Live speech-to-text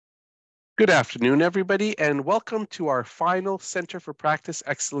Good afternoon, everybody, and welcome to our final Center for Practice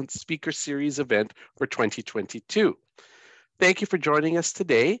Excellence Speaker Series event for 2022. Thank you for joining us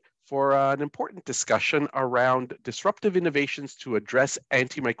today for an important discussion around disruptive innovations to address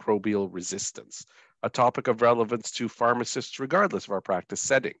antimicrobial resistance, a topic of relevance to pharmacists regardless of our practice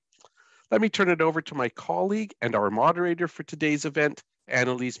setting. Let me turn it over to my colleague and our moderator for today's event,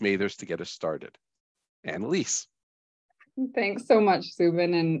 Annalise Mathers, to get us started. Annalise. Thanks so much,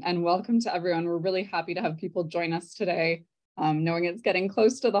 Subin, and welcome to everyone. We're really happy to have people join us today, knowing it's getting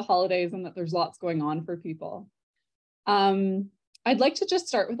close to the holidays and that there's lots going on for people. I'd like to just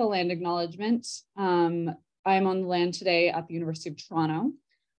start with a land acknowledgement. I'm on the land today at the University of Toronto,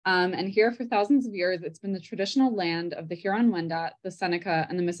 and here for thousands of years, it's been the traditional land of the Huron-Wendat, the Seneca,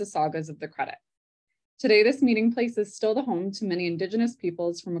 and the Mississaugas of the Credit. Today, this meeting place is still the home to many Indigenous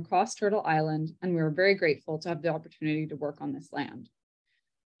peoples from across Turtle Island, and we are very grateful to have the opportunity to work on this land.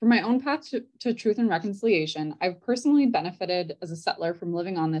 For my own path to truth and reconciliation, I've personally benefited as a settler from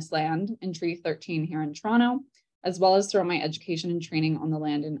living on this land in Treaty 13 here in Toronto, as well as throughout my education and training on the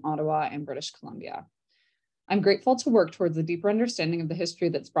land in Ottawa and British Columbia. I'm grateful to work towards a deeper understanding of the history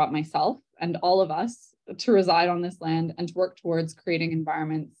that's brought myself and all of us to reside on this land and to work towards creating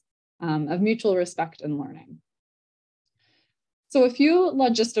environments of mutual respect and learning. So a few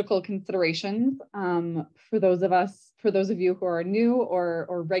logistical considerations for those of you who are new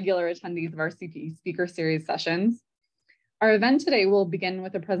or regular attendees of our CPE speaker series sessions. Our event today will begin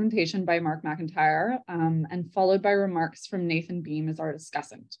with a presentation by Mark McIntyre and followed by remarks from Nathan Beam as our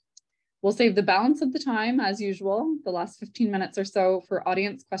discussant. We'll save the balance of the time as usual, the last 15 minutes or so, for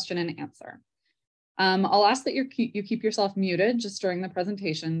audience question and answer. I'll ask that you keep yourself muted just during the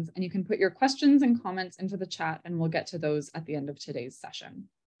presentations, and you can put your questions and comments into the chat, and we'll get to those at the end of today's session.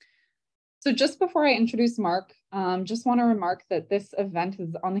 So just before I introduce Mark, just want to remark that this event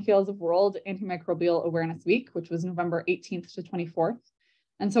is on the heels of World Antimicrobial Awareness Week, which was November 18th to 24th.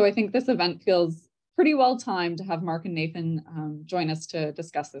 And so I think this event feels pretty well timed to have Mark and Nathan join us to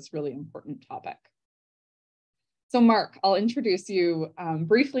discuss this really important topic. So Mark, I'll introduce you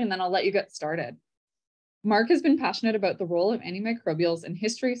briefly, and then I'll let you get started. Mark has been passionate about the role of antimicrobials in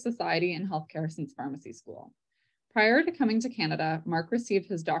history, society, and healthcare since pharmacy school. Prior to coming to Canada, Mark received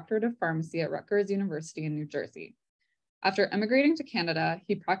his doctorate of pharmacy at Rutgers University in New Jersey. After emigrating to Canada,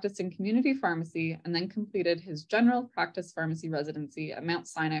 he practiced in community pharmacy and then completed his general practice pharmacy residency at Mount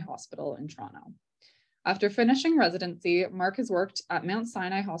Sinai Hospital in Toronto. After finishing residency, Mark has worked at Mount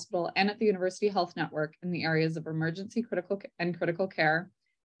Sinai Hospital and at the University Health Network in the areas of emergency critical care,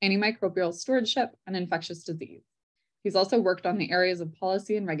 antimicrobial stewardship, and infectious disease. He's also worked on the areas of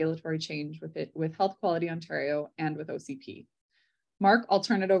policy and regulatory change with Health Quality Ontario and with OCP. Mark, I'll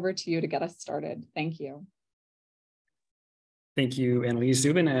turn it over to you to get us started. Thank you. Thank you, Annalise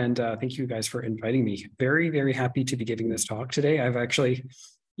Zubin, and thank you guys for inviting me. Very, very happy to be giving this talk today.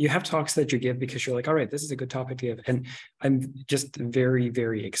 You have talks that you give because you're like, all right, this is a good topic to give. And I'm just very,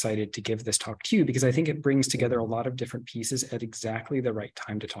 very excited to give this talk to you because I think it brings together a lot of different pieces at exactly the right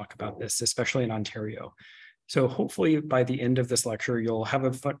time to talk about this, especially in Ontario. So hopefully by the end of this lecture, you'll have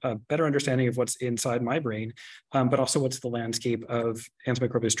a better understanding of what's inside my brain, but also what's the landscape of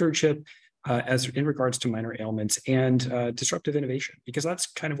antimicrobial stewardship as in regards to minor ailments and disruptive innovation, because that's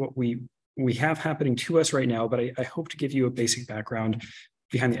kind of what we have happening to us right now. But I hope to give you a basic background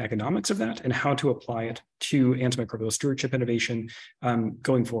behind the economics of that and how to apply it to antimicrobial stewardship innovation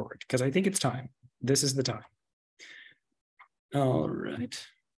going forward, because I think it's time. This is the time. All right.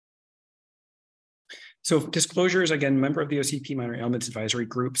 So disclosures, again, member of the OCP Minor Ailments Advisory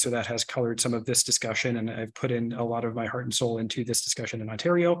Group, so that has colored some of this discussion, and I've put in a lot of my heart and soul into this discussion in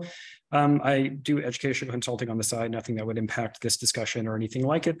Ontario. I do educational consulting on the side, nothing that would impact this discussion or anything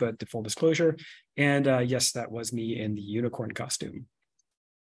like it, but the full disclosure. And yes, that was me in the unicorn costume.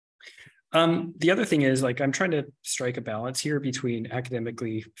 The other thing is, like, I'm trying to strike a balance here between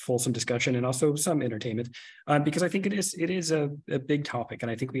academically fulsome discussion and also some entertainment, because I think it is a big topic,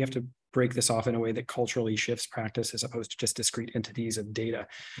 and I think we have to break this off in a way that culturally shifts practice as opposed to just discrete entities of data.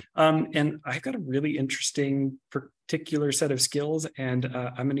 And I've got a really interesting particular set of skills, and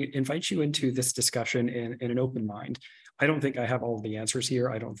I'm going to invite you into this discussion in an open mind. I don't think I have all of the answers here.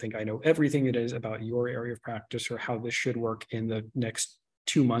 I don't think I know everything it is about your area of practice or how this should work in the next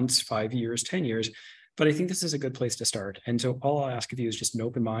 2 months, 5 years, 10 years, but I think this is a good place to start. And so all I'll ask of you is just an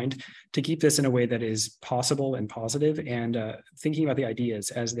open mind to keep this in a way that is possible and positive and thinking about the ideas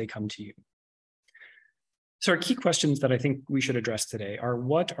as they come to you. So our key questions that I think we should address today are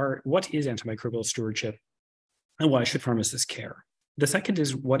what is antimicrobial stewardship and why should pharmacists care? The second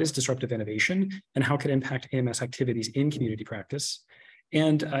is, what is disruptive innovation and how can it impact AMS activities in community practice?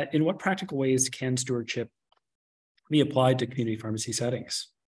 And in what practical ways can stewardship be applied to community pharmacy settings?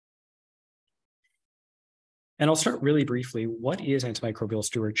 And I'll start really briefly. What is antimicrobial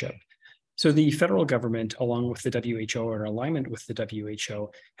stewardship? So the federal government, along with the WHO or in alignment with the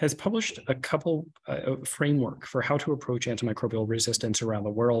WHO, has published a couple framework for how to approach antimicrobial resistance around the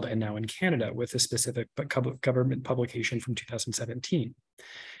world and now in Canada with a specific government publication from 2017.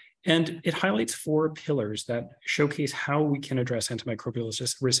 And it highlights 4 pillars that showcase how we can address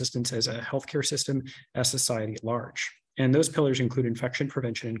antimicrobial resistance as a healthcare system, as society at large. And those pillars include infection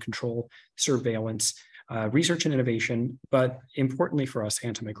prevention and control, surveillance, research and innovation, but importantly for us,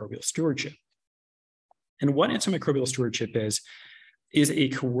 antimicrobial stewardship. And what antimicrobial stewardship is a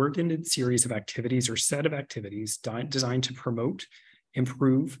coordinated series of activities or set of activities designed to promote,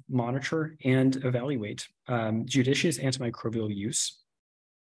 improve, monitor, and evaluate judicious antimicrobial use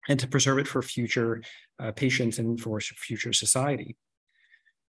and to preserve it for future patients and for future society.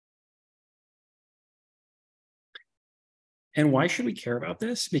 And why should we care about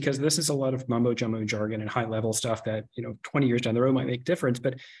this? Because this is a lot of mumbo jumbo jargon and high level stuff that 20 years down the road might make a difference.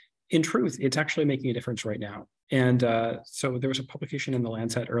 But in truth, it's actually making a difference right now. And so there was a publication in the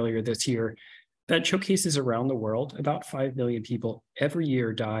Lancet earlier this year that showcases around the world about 5 million people every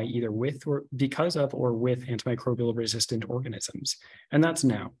year die either with or because of or with antimicrobial resistant organisms. And that's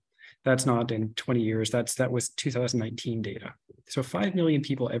now. That's not in 20 years. That was 2019 data. So 5 million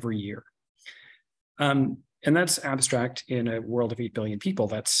people every year. And that's abstract in a world of 8 billion people.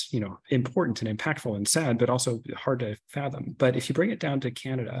 That's important and impactful and sad, but also hard to fathom. But if you bring it down to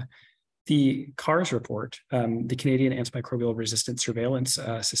Canada, the CARS report, the Canadian Antimicrobial Resistance Surveillance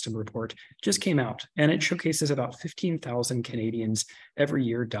System report, just came out, and it showcases about 15,000 Canadians every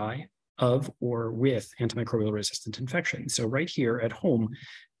year die of or with antimicrobial resistant infections. So right here at home,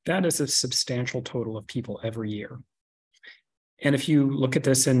 that is a substantial total of people every year. And if you look at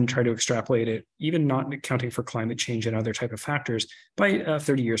this and try to extrapolate it, even not accounting for climate change and other type of factors, by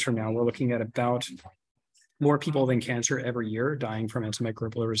 30 years from now, we're looking at about more people than cancer every year dying from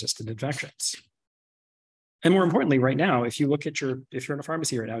antimicrobial resistant infections. And more importantly, right now, if you look at if you're in a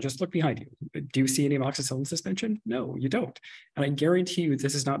pharmacy right now, just look behind you. Do you see any amoxicillin suspension? No, you don't. And I guarantee you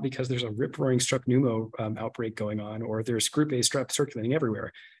this is not because there's a rip-roaring strep pneumo outbreak going on or there's group A strep circulating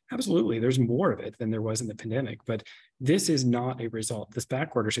everywhere. Absolutely, there's more of it than there was in the pandemic, but this is not a result. This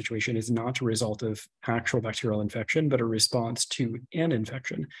backorder situation is not a result of actual bacterial infection, but a response to an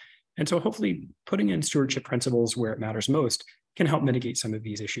infection. And so hopefully putting in stewardship principles where it matters most can help mitigate some of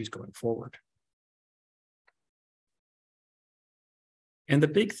these issues going forward. And the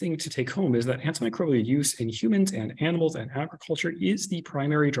big thing to take home is that antimicrobial use in humans and animals and agriculture is the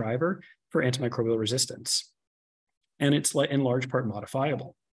primary driver for antimicrobial resistance. And it's in large part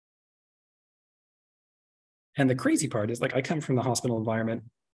modifiable. And the crazy part is, I come from the hospital environment.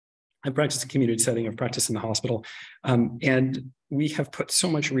 I practice in a community setting. I've practiced in the hospital. And we have put so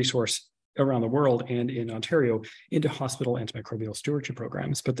much resource around the world and in Ontario into hospital antimicrobial stewardship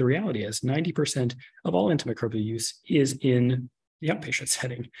programs. But the reality is 90% of all antimicrobial use is in the outpatient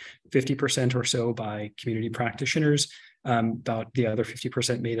setting, 50% or so by community practitioners, about the other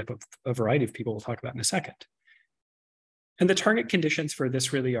 50% made up of a variety of people we'll talk about in a second. And the target conditions for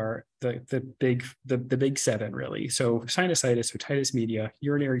this really are the big 7, really. So sinusitis, otitis media,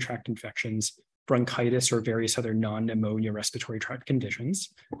 urinary tract infections, bronchitis, or various other non-pneumonia respiratory tract conditions,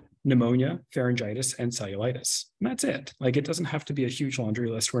 pneumonia, pharyngitis, and cellulitis. And that's it. It doesn't have to be a huge laundry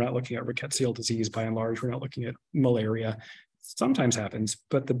list. We're not looking at rickettsial disease by and large. We're not looking at malaria. Sometimes happens,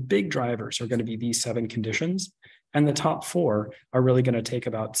 but the big drivers are going to be these 7 conditions. And the top 4 are really going to take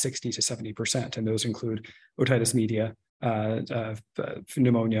about 60 to 70%. And those include otitis media,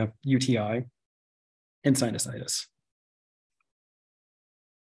 pneumonia, UTI, and sinusitis.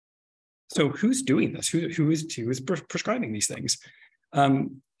 So who's doing this? Who is prescribing these things?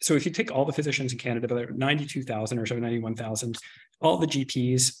 So if you take all the physicians in Canada, about 92,000 or so, 91,000, all the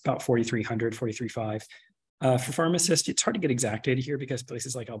GPs, about 4,300, 4,350. For pharmacists, it's hard to get exact data here because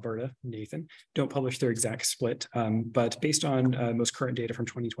places like Alberta, Nathan, don't publish their exact split. But based on most current data from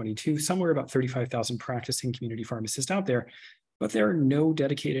 2022, somewhere about 35,000 practicing community pharmacists out there, but there are no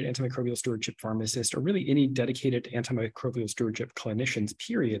dedicated antimicrobial stewardship pharmacists or really any dedicated antimicrobial stewardship clinicians,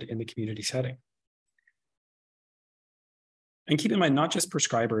 period, in the community setting. And keep in mind, not just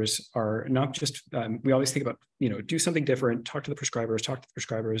prescribers are not just, we always think about, do something different, talk to the prescribers,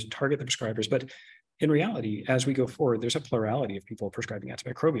 target the prescribers, but in reality, as we go forward, there's a plurality of people prescribing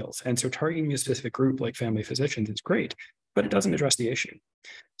antimicrobials. And so targeting a specific group like family physicians is great, but it doesn't address the issue.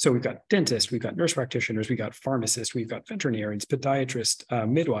 So we've got dentists, we've got nurse practitioners, we've got pharmacists, we've got veterinarians, podiatrists,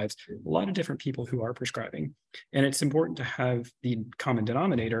 midwives, a lot of different people who are prescribing. And it's important to have the common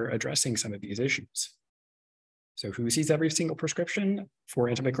denominator addressing some of these issues. So who sees every single prescription for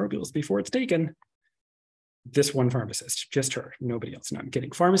antimicrobials before it's taken? This one pharmacist, just her, nobody else. No, I'm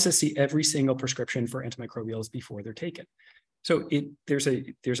kidding. Pharmacists see every single prescription for antimicrobials before they're taken. So there's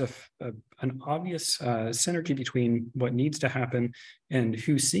an obvious synergy between what needs to happen and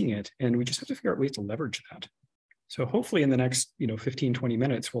who's seeing it. And we just have to figure out ways to leverage that. So hopefully in the next 15, 20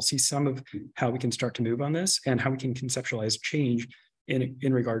 minutes, we'll see some of how we can start to move on this and how we can conceptualize change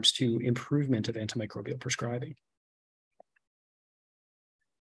in regards to improvement of antimicrobial prescribing.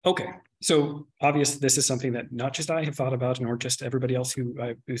 Okay, so obviously this is something that not just I have thought about, nor just everybody else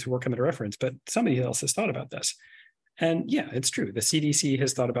who's working at a reference, but somebody else has thought about this. And yeah, it's true. The CDC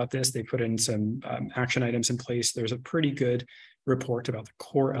has thought about this. They put in some action items in place. There's a pretty good report about the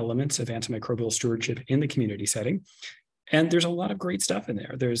core elements of antimicrobial stewardship in the community setting. And there's a lot of great stuff in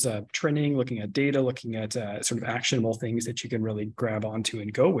there. There's training, looking at data, looking at sort of actionable things that you can really grab onto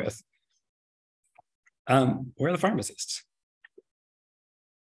and go with. Where are the pharmacists?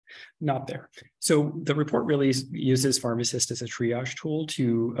 Not there. So the report really uses pharmacists as a triage tool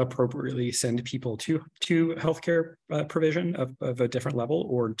to appropriately send people to healthcare provision of a different level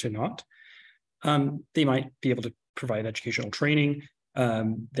or to not. They might be able to provide educational training.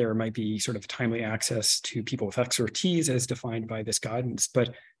 There might be sort of timely access to people with expertise as defined by this guidance,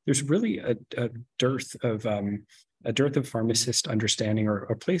 but there's really a dearth of pharmacist understanding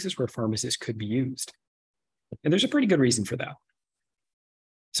or places where pharmacists could be used. And there's a pretty good reason for that.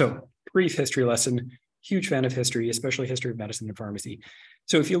 So brief history lesson, huge fan of history, especially history of medicine and pharmacy.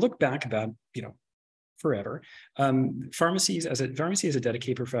 So if you look back about, forever, pharmacy as a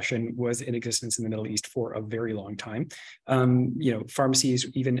dedicated profession was in existence in the Middle East for a very long time. Pharmacies,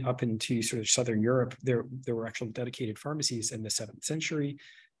 even up into sort of Southern Europe, there were actual dedicated pharmacies in the 7th century.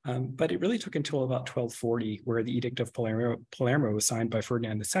 But it really took until about 1240, where the Edict of Palermo was signed by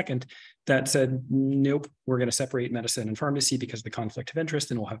Ferdinand II, that said, nope, we're going to separate medicine and pharmacy because of the conflict of interest,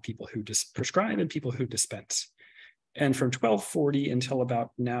 and we'll have people who prescribe and people who dispense. And from 1240 until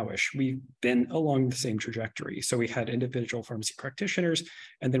about nowish, we've been along the same trajectory. So we had individual pharmacy practitioners,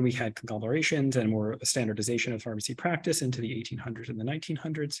 and then we had conglomerations and more standardization of pharmacy practice into the 1800s and the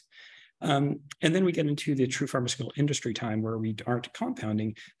 1900s. And then we get into the true pharmaceutical industry time where we aren't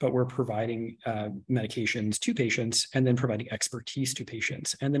compounding, but we're providing medications to patients and then providing expertise to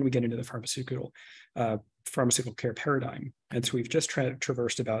patients. And then we get into the pharmaceutical care paradigm. And so we've just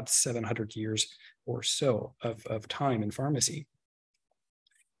traversed about 700 years or so of time in pharmacy.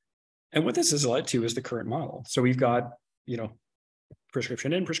 And what this has led to is the current model. So we've got,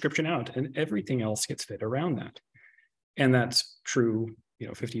 prescription in, prescription out, and everything else gets fit around that. And that's true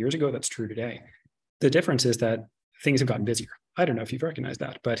 50 years ago, that's true today. The difference is that things have gotten busier. I don't know if you've recognized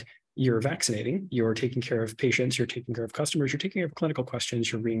that, but you're vaccinating, you're taking care of patients, you're taking care of customers, you're taking care of clinical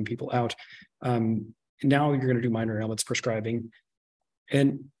questions, you're reading people out. Now you're going to do minor ailments prescribing.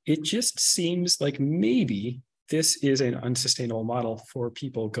 And it just seems like maybe this is an unsustainable model for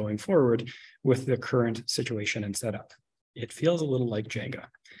people going forward with the current situation and setup. It feels a little like Jenga.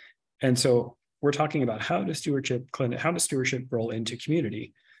 And so we're talking about how does stewardship roll into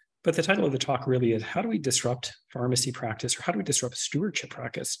community? But the title of the talk really is, how do we disrupt pharmacy practice, or how do we disrupt stewardship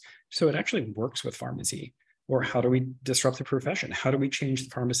practice so it actually works with pharmacy? Or how do we disrupt the profession? How do we change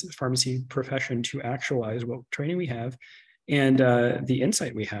the pharmacy profession to actualize what training we have and the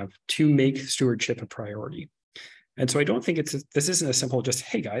insight we have to make stewardship a priority? And so I don't think this isn't a simple just,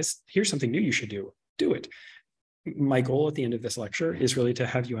 hey guys, here's something new you should do it. My goal at the end of this lecture is really to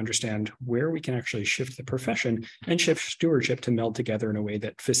have you understand where we can actually shift the profession and shift stewardship to meld together in a way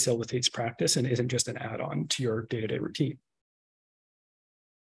that facilitates practice and isn't just an add-on to your day-to-day routine.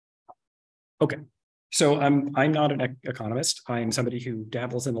 Okay, so I'm not an economist. I'm somebody who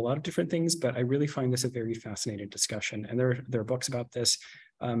dabbles in a lot of different things, but I really find this a very fascinating discussion. And there are books about this,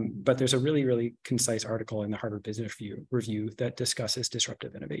 but there's a really, really concise article in the Harvard Business Review that discusses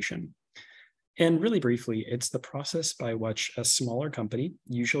disruptive innovation. And really briefly, it's the process by which a smaller company,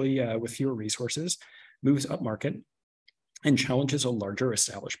 usually with fewer resources, moves up market and challenges a larger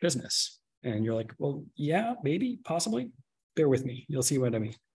established business. And you're like, well, yeah, maybe, possibly. Bear with me. You'll see what I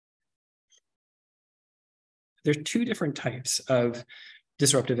mean. There's two different types of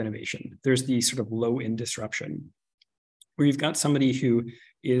disruptive innovation. There's the sort of low-end disruption, where you've got somebody who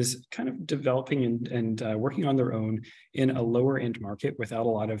is kind of developing and working on their own in a lower end market without a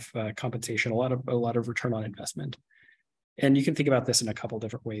lot of compensation, a lot of return on investment. And you can think about this in a couple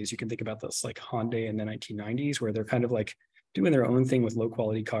different ways. You can think about this like Hyundai in the 1990s, where they're kind of like doing their own thing with low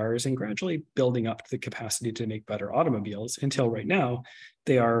quality cars and gradually building up the capacity to make better automobiles until right now,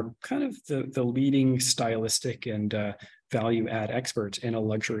 they are kind of the leading stylistic and value add experts in a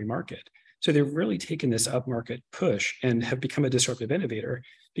luxury market. So they've really taken this upmarket push and have become a disruptive innovator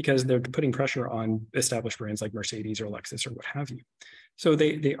because they're putting pressure on established brands like Mercedes or Lexus or what have you. So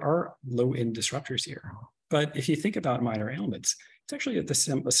they are low-end disruptors here. But if you think about minor ailments, it's actually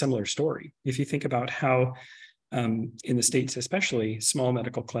a similar story. If you think about how in the States, especially, small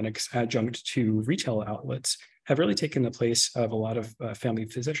medical clinics adjunct to retail outlets have really taken the place of a lot of family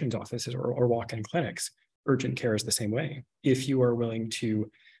physicians' offices or walk-in clinics. Urgent care is the same way. If you are willing to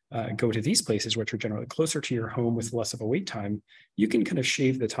go to these places, which are generally closer to your home with less of a wait time, you can kind of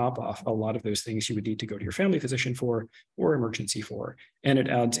shave the top off a lot of those things you would need to go to your family physician for or emergency for. And it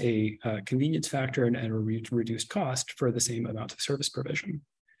adds a convenience factor and a reduced cost for the same amount of service provision.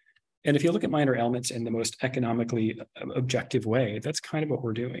 And if you look at minor ailments in the most economically objective way, that's kind of what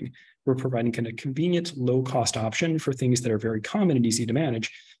we're doing. We're providing kind of convenient, low-cost option for things that are very common and easy to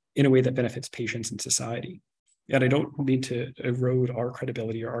manage in a way that benefits patients and society. And I don't mean to erode our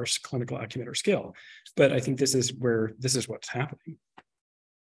credibility or our clinical acumen or skill, but I think this is what's happening.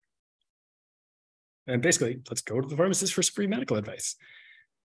 And basically, let's go to the pharmacist for free medical advice.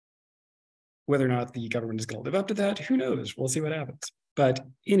 Whether or not the government is going to live up to that, who knows? We'll see what happens. But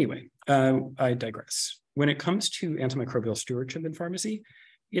anyway, I digress. When it comes to antimicrobial stewardship in pharmacy,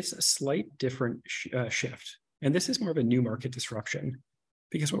 it's a slight different shift. And this is more of a new market disruption.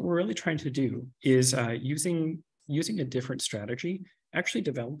 Because what we're really trying to do is using a different strategy, actually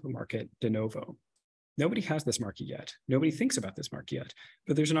develop a market de novo. Nobody has this market yet. Nobody thinks about this market yet.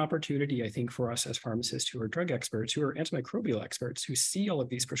 But there's an opportunity, I think, for us as pharmacists who are drug experts, who are antimicrobial experts, who see all of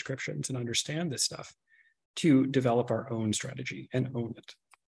these prescriptions and understand this stuff, to develop our own strategy and own it.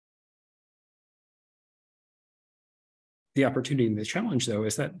 The opportunity and the challenge, though,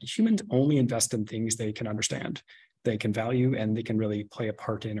 is that humans only invest in things they can understand, they can value, and they can really play a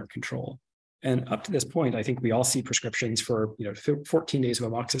part in or control. And up to this point, I think we all see prescriptions for 14 days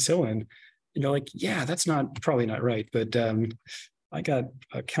of amoxicillin. Like, yeah, that's probably not right, but I got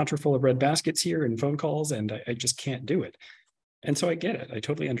a counter full of red baskets here and phone calls, and I just can't do it. And so I get it. I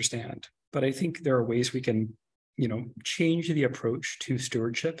totally understand. But I think there are ways we can, change the approach to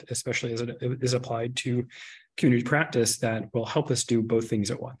stewardship, especially as it is applied to community practice, that will help us do both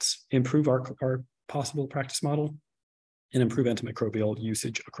things at once: improve our possible practice model and improve antimicrobial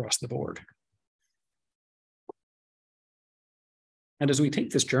usage across the board. And as we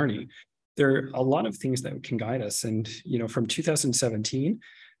take this journey, there are a lot of things that can guide us. And, from 2017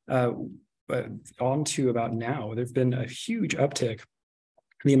 on to about now, there've been a huge uptick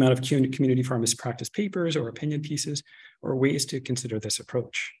in the amount of community pharmacy practice papers or opinion pieces or ways to consider this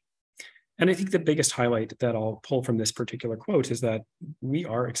approach. And I think the biggest highlight that I'll pull from this particular quote is that we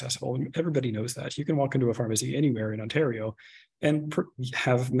are accessible. And everybody knows that. You can walk into a pharmacy anywhere in Ontario and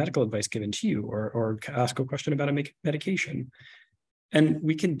have medical advice given to you or ask a question about a medication. And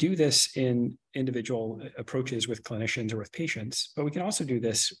we can do this in individual approaches with clinicians or with patients, but we can also do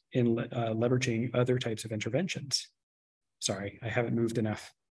this in leveraging other types of interventions. Sorry, I haven't moved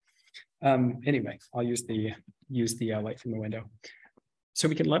enough. Anyway, I'll use the light from the window. So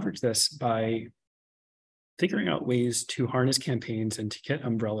we can leverage this by figuring out ways to harness campaigns and to get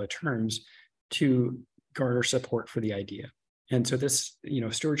umbrella terms to garner support for the idea. And so this,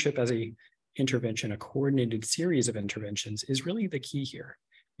 stewardship as a intervention, a coordinated series of interventions, is really the key here.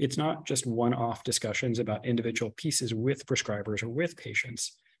 It's not just one-off discussions about individual pieces with prescribers or with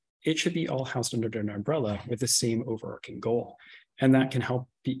patients. It should be all housed under an umbrella with the same overarching goal. And that can help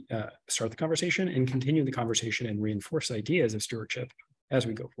start the conversation and continue the conversation and reinforce ideas of stewardship as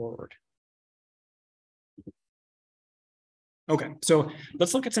we go forward. Okay, so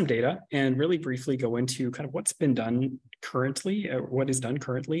let's look at some data and really briefly go into kind of what's been done currently, what is done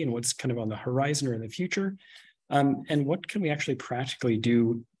currently, and what's kind of on the horizon or in the future, and what can we actually practically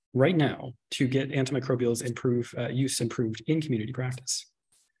do right now to get antimicrobials use improved in community practice.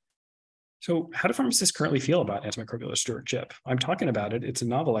 So how do pharmacists currently feel about antimicrobial stewardship? I'm talking about it. It's a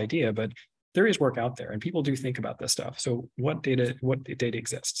novel idea, but there is work out there and people do think about this stuff. So what data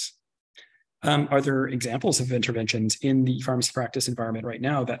exists? Are there examples of interventions in the pharmacy practice environment right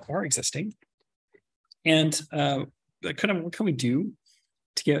now that are existing? And what can we do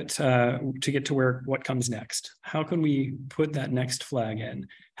to get to what comes next? How can we put that next flag in?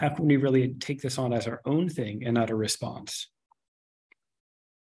 How can we really take this on as our own thing and not a response?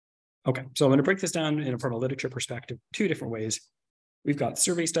 Okay, so I'm going to break this down from a literature perspective, two different ways. We've got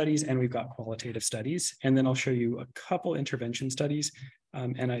survey studies and we've got qualitative studies. And then I'll show you a couple intervention studies.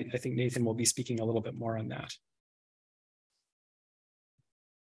 And I think Nathan will be speaking a little bit more on that.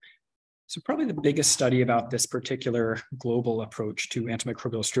 So probably the biggest study about this particular global approach to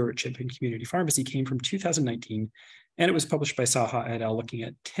antimicrobial stewardship in community pharmacy came from 2019, and it was published by Saha et al. Looking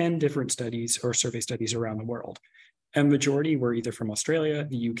at 10 different studies or survey studies around the world. And majority were either from Australia,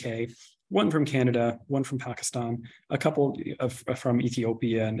 the UK, one from Canada, one from Pakistan, a couple from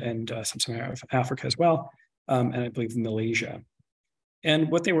Ethiopia and some of Africa as well, and I believe Malaysia.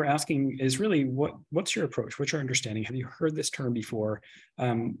 And what they were asking is really, what's your approach? What's your understanding? Have you heard this term before?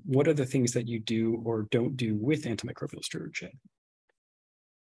 What are the things that you do or don't do with antimicrobial stewardship?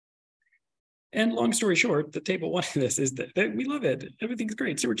 And long story short, the table one of this is that we love it. Everything's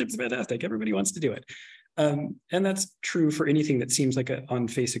great. Stewardship is fantastic. Everybody wants to do it. And that's true for anything that seems like on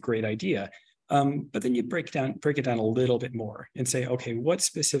face a great idea. But then you break it down a little bit more and say, okay, what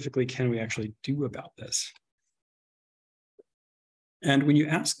specifically can we actually do about this? And when you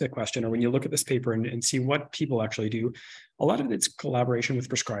ask the question, or when you look at this paper and see what people actually do, a lot of it's collaboration with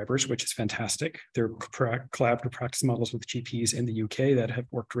prescribers, which is fantastic. There are collaborative practice models with GPs in the UK that have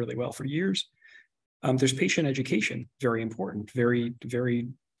worked really well for years. There's patient education, very important, very, very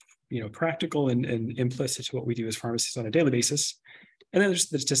practical and implicit to what we do as pharmacists on a daily basis. And then there's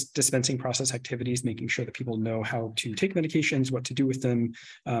just dispensing process activities, making sure that people know how to take medications, what to do with them,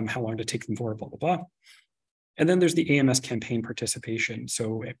 how long to take them for, blah, blah, blah. And then there's the AMS campaign participation.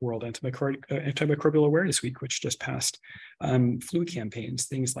 So World Antimicrobial Awareness Week, which just passed, flu campaigns,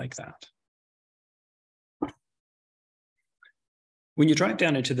 things like that. When you drive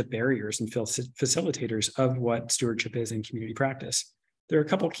down into the barriers and facilitators of what stewardship is in community practice, there are a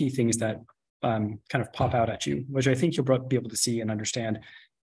couple key things that kind of pop out at you, which I think you'll be able to see and understand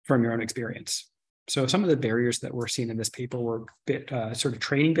from your own experience. So some of the barriers that we're seeing in this paper were sort of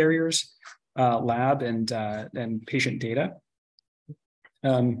training barriers, lab and patient data.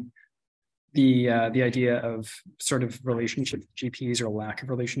 The idea of sort of relationship with GPs or lack of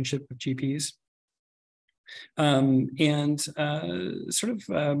relationship with GPs.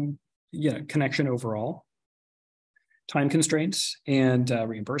 Connection overall, time constraints and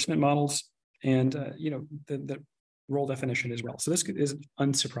reimbursement models, and the role definition as well. So this is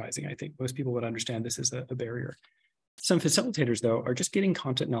unsurprising. I think most people would understand this as a barrier. Some facilitators, though, are just getting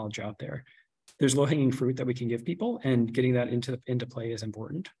content knowledge out there. There's low-hanging fruit that we can give people, and getting that into play is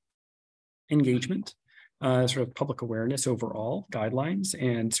important. Engagement, sort of public awareness overall, guidelines,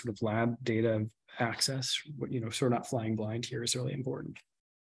 and sort of lab data access, so we're not flying blind here, is really important.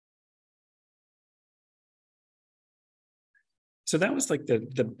 So that was like the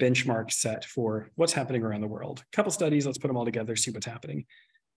benchmark set for what's happening around the world. A couple studies, let's put them all together, see what's happening.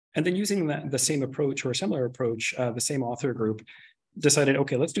 And then using the same approach or a similar approach, the same author group decided,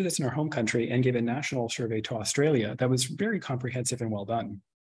 okay, let's do this in our home country, and gave a national survey to Australia that was very comprehensive and well done.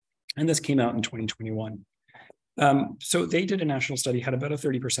 And this came out in 2021. So they did a national study, had about a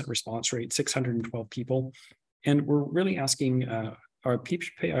 30% response rate, 612 people. And we're really asking,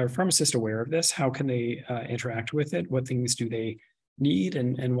 are pharmacists aware of this? How can they interact with it? What things do they need,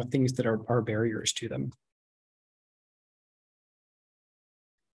 and what things that are barriers to them?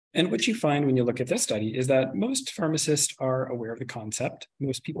 And what you find when you look at this study is that most pharmacists are aware of the concept.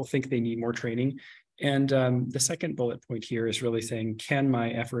 Most people think they need more training. And the second bullet point here is really saying, can my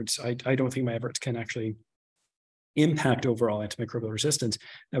efforts, I don't think my efforts can actually impact overall antimicrobial resistance.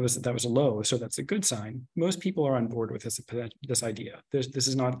 That was low, so that's a good sign. Most people are on board with this idea.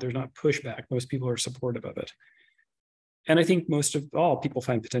 There's not pushback. Most people are supportive of it. And I think most of all people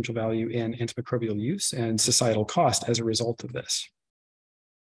find potential value in antimicrobial use and societal cost as a result of this.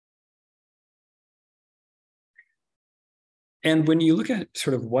 And when you look at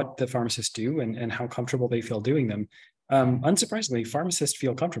sort of what the pharmacists do and how comfortable they feel doing them, unsurprisingly, pharmacists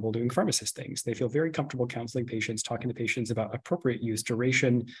feel comfortable doing pharmacist things. They feel very comfortable counseling patients, talking to patients about appropriate use,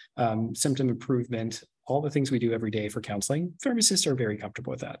 duration, symptom improvement, all the things we do every day for counseling. Pharmacists are very comfortable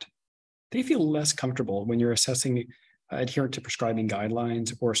with that. They feel less comfortable when you're assessing adherent to prescribing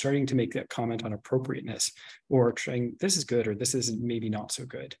guidelines, or starting to make that comment on appropriateness, or saying this is good or this is maybe not so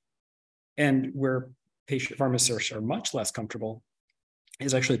good. And where pharmacists are much less comfortable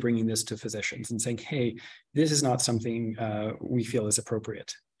is actually bringing this to physicians and saying, hey, this is not something we feel is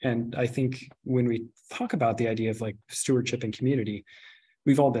appropriate. And I think when we talk about the idea of like stewardship and community,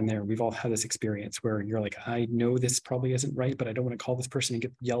 we've all been there. We've all had this experience where you're like, I know this probably isn't right, but I don't want to call this person and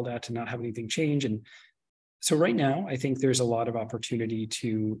get yelled at to not have anything change. And so right now, I think there's a lot of opportunity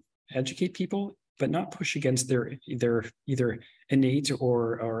to educate people, but not push against their either innate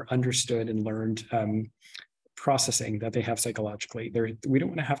or understood and learned processing that they have psychologically. We don't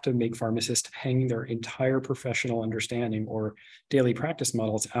want to have to make pharmacists hang their entire professional understanding or daily practice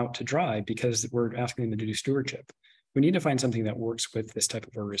models out to dry because we're asking them to do stewardship. We need to find something that works with this type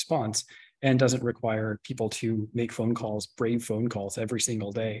of a response and doesn't require people to make phone calls, brave phone calls every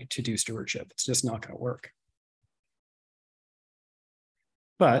single day to do stewardship. It's just not going to work.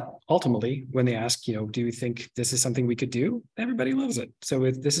 But ultimately, when they ask, do you think this is something we could do? Everybody loves it. So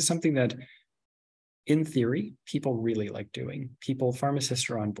this is something that, in theory, people really like doing. Pharmacists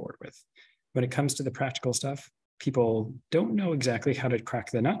are on board with. When it comes to the practical stuff, people don't know exactly how to crack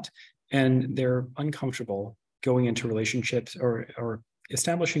the nut, and they're uncomfortable going into relationships or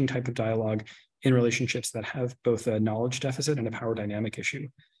establishing type of dialogue in relationships that have both a knowledge deficit and a power dynamic issue.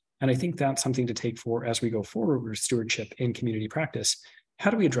 And I think that's something to take for as we go forward with stewardship in community practice.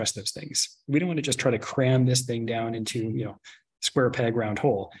 How do we address those things? We don't want to just try to cram this thing down into, square peg, round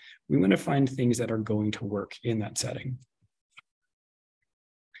hole. We want to find things that are going to work in that setting.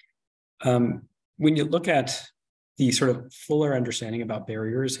 When you look at the sort of fuller understanding about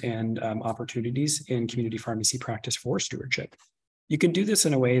barriers and opportunities in community pharmacy practice for stewardship, you can do this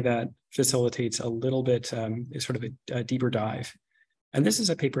in a way that facilitates a little bit sort of a deeper dive. And this is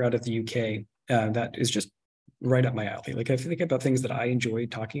a paper out of the UK that is just right up my alley. Like, I think about things that I enjoy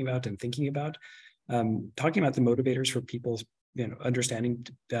talking about and thinking about. Talking about the motivators for people's, understanding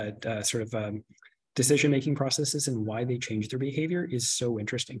that decision-making processes and why they change their behavior is so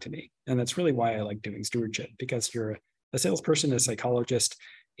interesting to me. And that's really why I like doing stewardship, because you're a salesperson, a psychologist,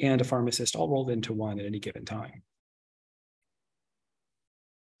 and a pharmacist all rolled into one at any given time.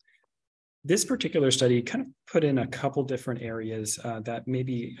 This particular study kind of put in a couple different areas that may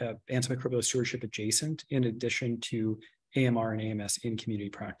be antimicrobial stewardship adjacent, in addition to AMR and AMS in community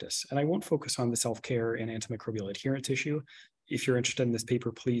practice. And I won't focus on the self-care and antimicrobial adherence issue. If you're interested in this paper,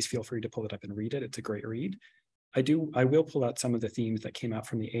 please feel free to pull it up and read it. It's a great read. I will pull out some of the themes that came out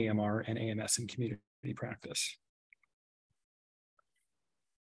from the AMR and AMS in community practice.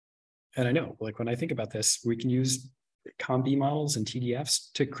 And I know, like, when I think about this, we can use COM-B models and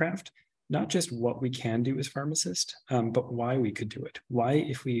TDFs to craft not just what we can do as pharmacists, but why we could do it. Why,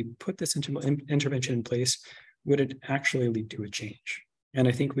 if we put this intervention in place, would it actually lead to a change? And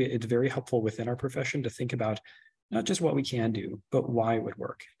I think it's very helpful within our profession to think about not just what we can do, but why it would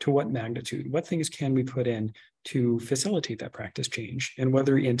work, to what magnitude, what things can we put in to facilitate that practice change, and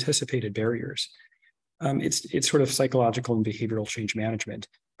whether anticipated barriers. It's sort of psychological and behavioral change management,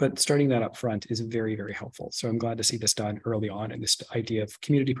 but starting that up front is very, very helpful. So I'm glad to see this done early on in this idea of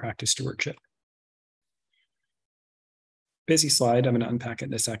community practice stewardship. Busy slide, I'm going to unpack it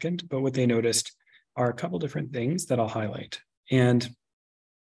in a second, but what they noticed are a couple different things that I'll highlight. And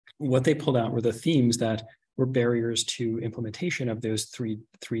what they pulled out were the themes that were barriers to implementation of those three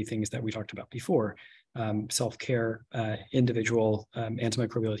things that we talked about before: self-care, individual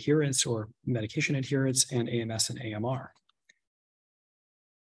antimicrobial adherence or medication adherence, and AMS and AMR.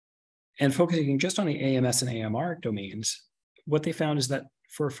 And focusing just on the AMS and AMR domains, what they found is that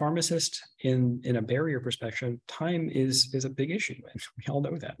for pharmacists in a barrier perspective, time is a big issue. And we all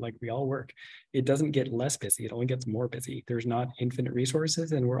know that, like, we all work. It doesn't get less busy, it only gets more busy. There's not infinite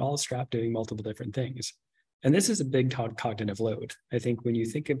resources, and we're all strapped doing multiple different things. And this is a big cognitive load. I think when you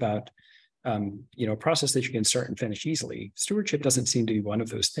think about a process that you can start and finish easily, stewardship doesn't seem to be one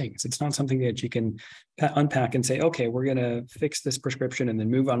of those things. It's not something that you can unpack and say, okay, we're going to fix this prescription and then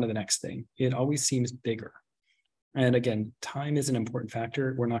move on to the next thing. It always seems bigger. And again, time is an important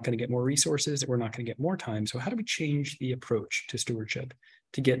factor. We're not going to get more resources. We're not going to get more time. So how do we change the approach to stewardship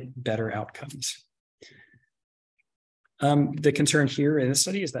to get better outcomes? The concern here in this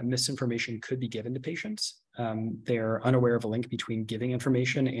study is that misinformation could be given to patients. They're unaware of a link between giving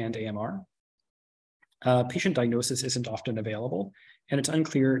information and AMR. Patient diagnosis isn't often available, and it's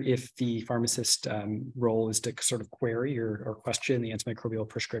unclear if the pharmacist role is to sort of query or question the antimicrobial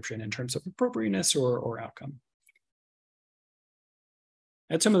prescription in terms of appropriateness or outcome.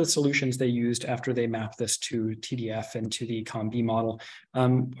 And some of the solutions they used after they mapped this to TDF and to the COM-B model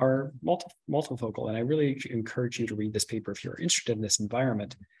are multifocal. And I really encourage you to read this paper if you're interested in this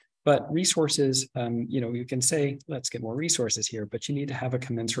environment. But resources, you can say, let's get more resources here, but you need to have a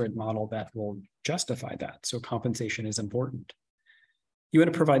commensurate model that will justify that. So compensation is important. You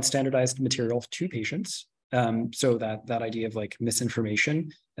want to provide standardized material to patients so that idea of like misinformation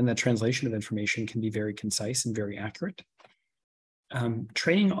and the translation of information can be very concise and very accurate.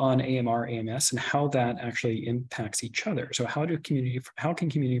 Training on AMR, AMS, and how that actually impacts each other. So how can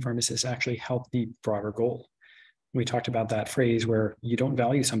community pharmacists actually help the broader goal? We talked about that phrase where you don't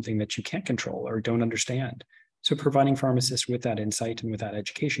value something that you can't control or don't understand. So providing pharmacists with that insight and with that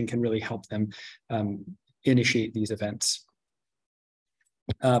education can really help them initiate these events.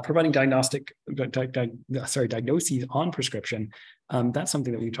 Providing diagnoses on prescription, that's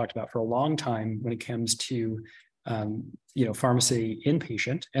something that we've talked about for a long time when it comes to pharmacy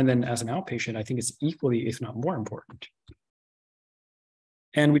inpatient, and then as an outpatient, I think it's equally, if not more important.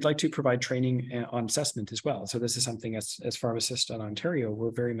 And we'd like to provide training on assessment as well. So this is something as pharmacists in Ontario, we're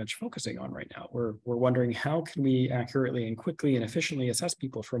very much focusing on right now. We're wondering how can we accurately and quickly and efficiently assess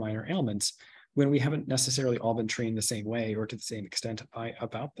people for minor ailments when we haven't necessarily all been trained the same way or to the same extent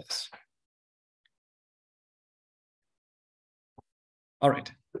about this. All right,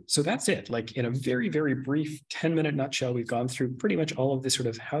 so that's it. Like in a very, very brief 10-minute nutshell, we've gone through pretty much all of this sort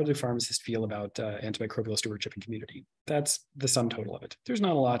of how do pharmacists feel about antimicrobial stewardship and community. That's the sum total of it. There's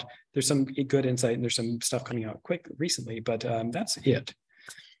not a lot. There's some good insight and there's some stuff coming out quick recently, but that's it.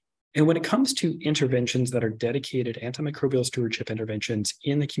 And when it comes to interventions that are dedicated antimicrobial stewardship interventions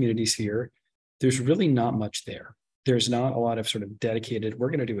in the community sphere, there's really not much there. There's not a lot of sort of dedicated, we're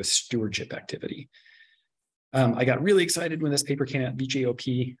going to do a stewardship activity. I got really excited when this paper came out,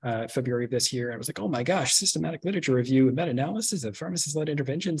 BJOP, February of this year. I was like, oh my gosh, systematic literature review and meta-analysis of pharmacist-led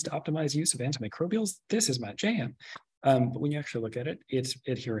interventions to optimize use of antimicrobials. This is my jam. But when you actually look at it, it's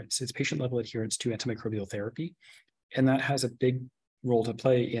adherence. It's patient-level adherence to antimicrobial therapy. And that has a big role to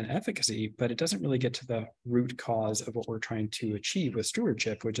play in efficacy, but it doesn't really get to the root cause of what we're trying to achieve with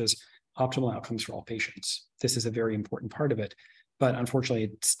stewardship, which is optimal outcomes for all patients. This is a very important part of it, but unfortunately,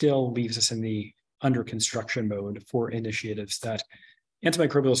 it still leaves us in the under construction mode for initiatives that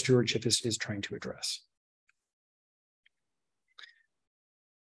antimicrobial stewardship is trying to address.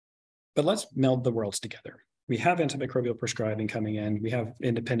 But let's meld the worlds together. We have antimicrobial prescribing coming in, we have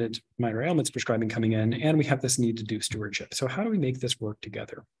independent minor ailments prescribing coming in, and we have this need to do stewardship. So how do we make this work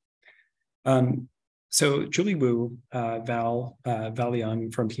together? So Julie Wu, Val Young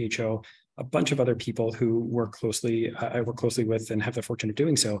from PHO, a bunch of other people who work closely, I work closely with and have the fortune of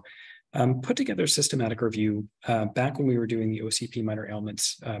doing so, put together a systematic review back when we were doing the OCP minor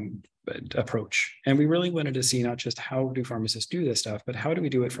ailments approach. And we really wanted to see not just how do pharmacists do this stuff, but how do we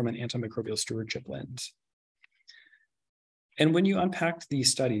do it from an antimicrobial stewardship lens. And when you unpack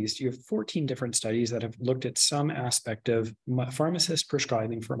these studies, you have 14 different studies that have looked at some aspect of pharmacist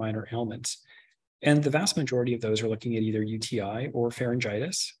prescribing for minor ailments. And the vast majority of those are looking at either UTI or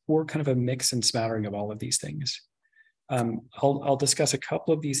pharyngitis, or kind of a mix and smattering of all of these things. I'll discuss a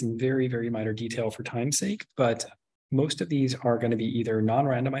couple of these in very, very minor detail for time's sake, but most of these are going to be either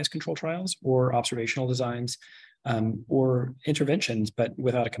non-randomized control trials or observational designs or interventions, but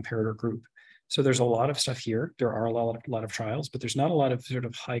without a comparator group. So there's a lot of stuff here. There are a lot of trials, but there's not a lot of sort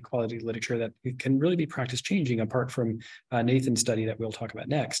of high quality literature that can really be practice changing apart from Nathan's study that we'll talk about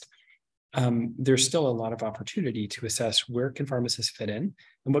next. There's still a lot of opportunity to assess where can pharmacists fit in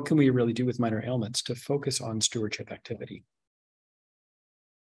and what can we really do with minor ailments to focus on stewardship activity.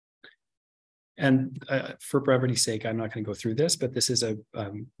 And for brevity's sake, I'm not going to go through this, but this is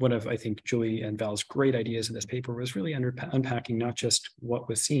one of, I think, Julie and Val's great ideas in this paper was really unpacking not just what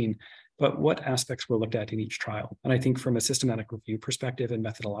was seen, but what aspects were looked at in each trial. And I think from a systematic review perspective and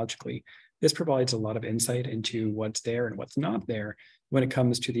methodologically, this provides a lot of insight into what's there and what's not there when it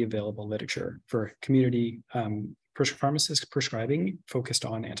comes to the available literature for community pharmacist prescribing focused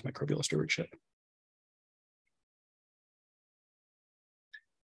on antimicrobial stewardship.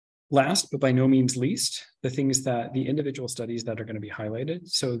 Last, but by no means least, the individual studies that are going to be highlighted.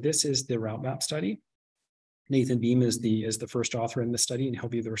 So this is the route map study. Nathan Beam is the first author in this study, and he'll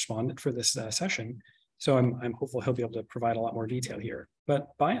be the respondent for this session. So I'm hopeful he'll be able to provide a lot more detail here. But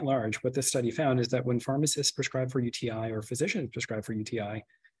by and large, what this study found is that when pharmacists prescribe for UTI or physicians prescribe for UTI,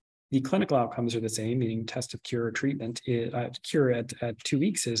 the clinical outcomes are the same, meaning test of cure or treatment, cure at 2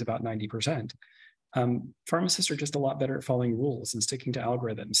 weeks is about 90%. Pharmacists are just a lot better at following rules and sticking to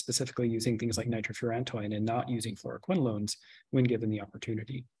algorithms, specifically using things like nitrofurantoin and not using fluoroquinolones when given the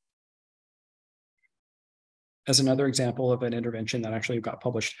opportunity. As another example of an intervention that actually got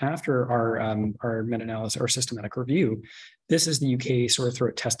published after our meta-analysis or systematic review, this is the UK sore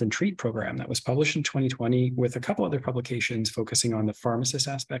throat test and treat program that was published in 2020 with a couple other publications focusing on the pharmacist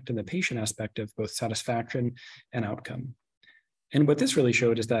aspect and the patient aspect of both satisfaction and outcome. And what this really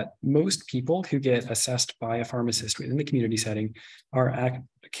showed is that most people who get assessed by a pharmacist within the community setting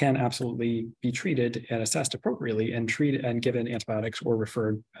can absolutely be treated and assessed appropriately and treated and given antibiotics or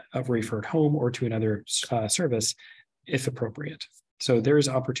referred home or to another service if appropriate. So there is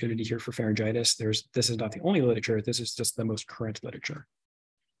opportunity here for pharyngitis. This is not the only literature. This is just the most current literature.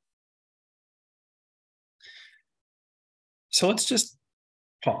 So let's just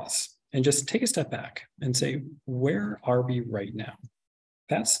pause and just take a step back and say, where are we right now?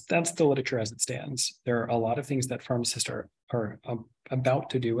 That's the literature as it stands. There are a lot of things that pharmacists are about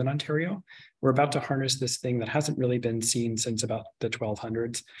to do in Ontario. We're about to harness this thing that hasn't really been seen since about the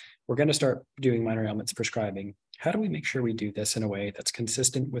 1200s. We're going to start doing minor ailments prescribing. How do we make sure we do this in a way that's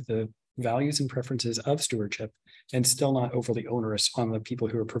consistent with the values and preferences of stewardship and still not overly onerous on the people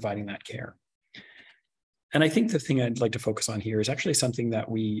who are providing that care? And I think the thing I'd like to focus on here is actually something that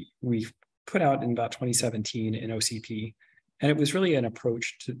we put out in about 2017 in OCP. And it was really an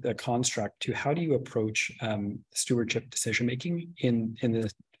approach to the construct to how do you approach stewardship decision-making in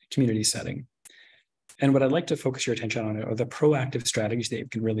the community setting. And what I'd like to focus your attention on are the proactive strategies that you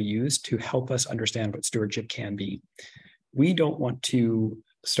can really use to help us understand what stewardship can be. We don't want to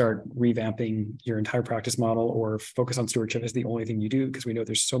start revamping your entire practice model or focus on stewardship as the only thing you do, because we know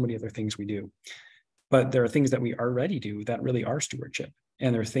there's so many other things we do. But there are things that we already do that really are stewardship.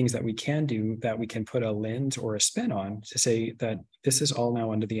 And there are things that we can do that we can put a lens or a spin on to say that this is all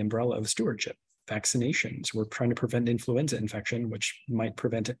now under the umbrella of stewardship. Vaccinations, we're trying to prevent influenza infection, which might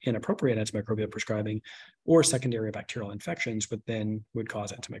prevent inappropriate antimicrobial prescribing, or secondary bacterial infections, but then would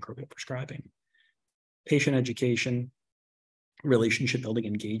cause antimicrobial prescribing. Patient education, relationship building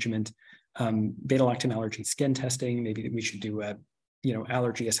engagement, beta-lactam allergy skin testing, maybe we should do a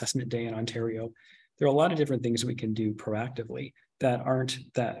allergy assessment day in Ontario. There are a lot of different things we can do proactively that aren't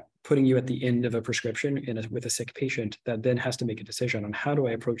that putting you at the end of a prescription with a sick patient that then has to make a decision on how do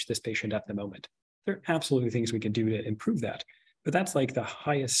I approach this patient at the moment. There are absolutely things we can do to improve that, but that's like the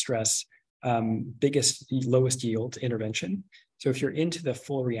highest stress, lowest yield intervention. So if you're into the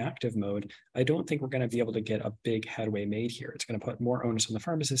full reactive mode, I don't think we're going to be able to get a big headway made here. It's going to put more onus on the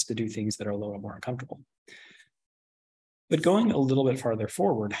pharmacist to do things that are a little more uncomfortable. But going a little bit farther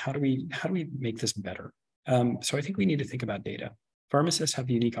forward, how do we make this better? So I think we need to think about data. Pharmacists have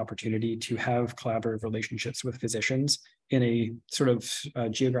the unique opportunity to have collaborative relationships with physicians in a sort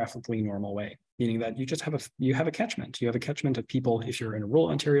of geographically normal way, meaning that you have a catchment. You have a catchment of people. If you're in rural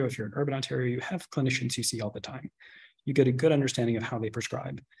Ontario, if you're in urban Ontario, you have clinicians you see all the time. You get a good understanding of how they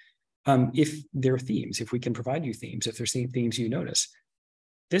prescribe. If there are themes, if we can provide you themes, if there's themes you notice,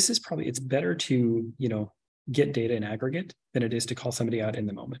 it's better to get data in aggregate than it is to call somebody out in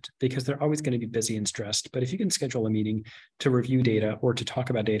the moment, because they're always going to be busy and stressed. But if you can schedule a meeting to review data or to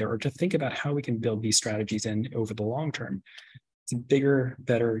talk about data or to think about how we can build these strategies in over the long term, it's a bigger,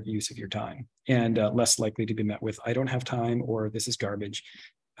 better use of your time and less likely to be met with, I don't have time, or this is garbage.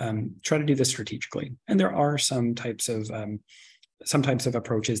 Try to do this strategically. And there are some types of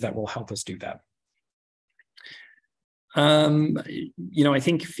approaches that will help us do that. I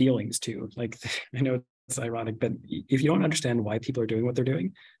think feelings too, like I know it's ironic, but if you don't understand why people are doing what they're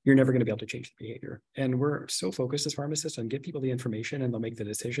doing, you're never going to be able to change the behavior. And we're so focused as pharmacists on get people the information and they'll make the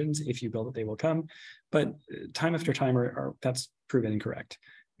decisions. If you build it, they will come. But time after time, that's proven incorrect.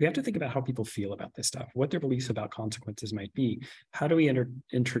 We have to think about how people feel about this stuff, what their beliefs about consequences might be. How do we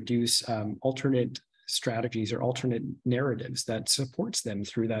introduce alternate strategies or alternate narratives that supports them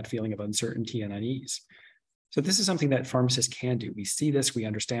through that feeling of uncertainty and unease? So this is something that pharmacists can do. We see this, we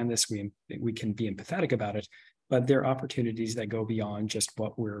understand this, we can be empathetic about it, but there are opportunities that go beyond just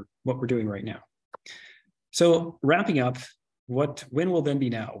what we're doing right now. So wrapping up, when will then be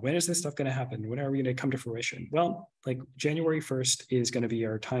now? When is this stuff going to happen? When are we going to come to fruition? Well, like January 1st is going to be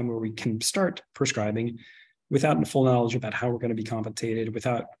our time where we can start prescribing without full knowledge about how we're going to be compensated,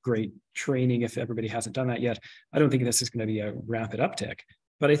 without great training. If everybody hasn't done that yet, I don't think this is going to be a rapid uptick.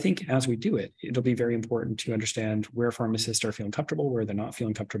 But I think as we do it, it'll be very important to understand where pharmacists are feeling comfortable, where they're not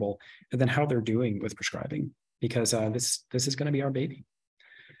feeling comfortable, and then how they're doing with prescribing, because this is going to be our baby.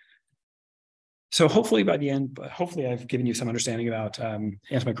 So hopefully by the end, I've given you some understanding about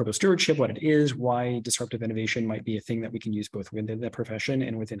antimicrobial stewardship, what it is, why disruptive innovation might be a thing that we can use both within the profession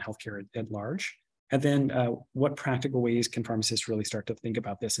and within healthcare at large. And then what practical ways can pharmacists really start to think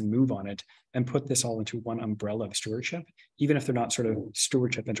about this and move on it and put this all into one umbrella of stewardship? Even if they're not sort of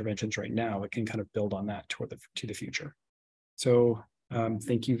stewardship interventions right now, it can kind of build on that to the future. So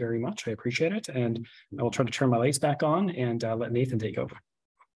thank you very much. I appreciate it. And I will try to turn my lights back on and let Nathan take over.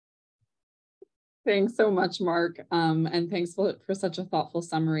 Thanks so much, Mark. And thanks for such a thoughtful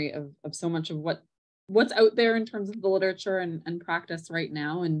summary of so much of what's out there in terms of the literature and practice right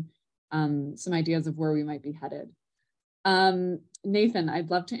now, and some ideas of where we might be headed. Nathan, I'd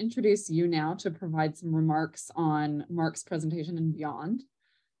love to introduce you now to provide some remarks on Mark's presentation and beyond.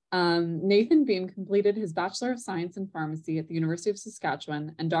 Nathan Beam completed his Bachelor of Science in Pharmacy at the University of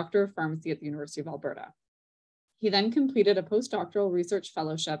Saskatchewan and Doctor of Pharmacy at the University of Alberta. He then completed a postdoctoral research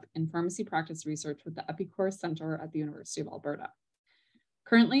fellowship in pharmacy practice research with the Epicor Center at the University of Alberta.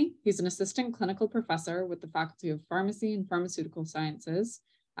 Currently, he's an assistant clinical professor with the Faculty of Pharmacy and Pharmaceutical Sciences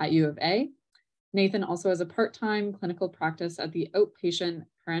at U of A. Nathan also has a part-time clinical practice at the Outpatient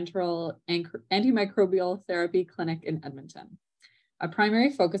Parenteral Antimicrobial Therapy Clinic in Edmonton. A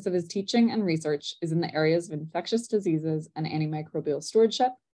primary focus of his teaching and research is in the areas of infectious diseases and antimicrobial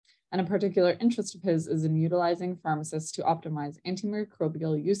stewardship, and a particular interest of his is in utilizing pharmacists to optimize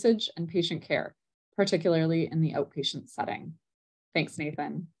antimicrobial usage and patient care, particularly in the outpatient setting. Thanks,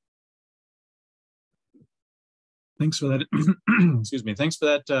 Nathan. Thanks for that. Excuse me. Thanks for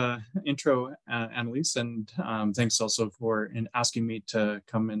that intro, Annalise, and thanks also for asking me to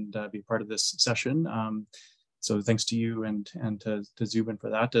come and be part of this session. So thanks to you and to Zubin for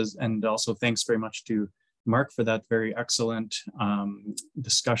that, and also thanks very much to Mark for that very excellent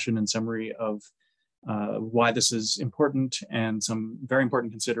discussion and summary of why this is important and some very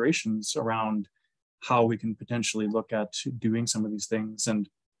important considerations around how we can potentially look at doing some of these things. And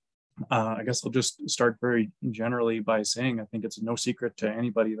I guess I'll just start very generally by saying I think it's no secret to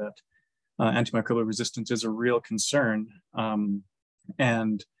anybody that antimicrobial resistance is a real concern,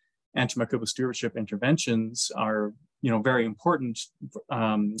 and antimicrobial stewardship interventions are, very important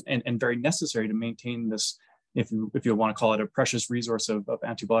and very necessary to maintain this, if you want to call it a precious resource of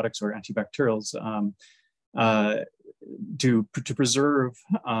antibiotics or antibacterials, to preserve,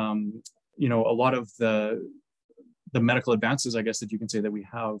 a lot of the medical advances, I guess, that you can say that we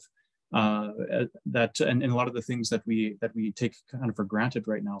have, and a lot of the things that we take kind of for granted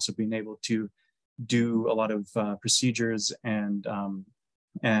right now. So being able to do a lot of procedures and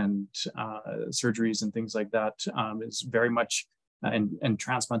surgeries and things like that is very much, and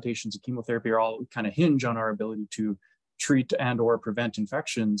transplantations and chemotherapy are all kind of hinge on our ability to treat and or prevent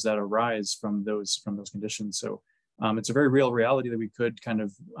infections that arise from those conditions. So it's a very real reality that we could kind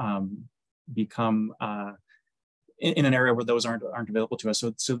of become in an area where those aren't available to us.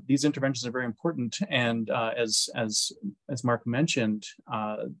 So these interventions are very important. And as Mark mentioned,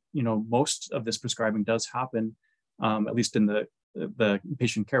 most of this prescribing does happen, at least in the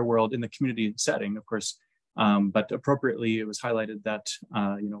patient care world, in the community setting, of course. But appropriately, it was highlighted that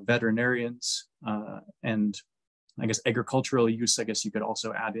veterinarians and I guess agricultural use, I guess you could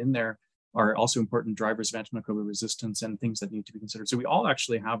also add in there, are also important drivers of antimicrobial resistance and things that need to be considered. So we all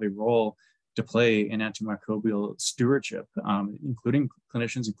actually have a role to play in antimicrobial stewardship, including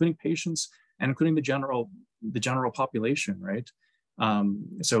clinicians, including patients, and including the general population, right?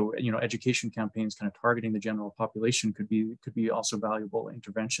 So education campaigns kind of targeting the general population could be also valuable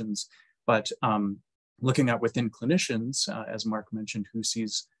interventions. But looking at within clinicians, as Mark mentioned, who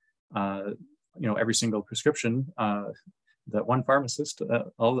sees every single prescription, that one pharmacist,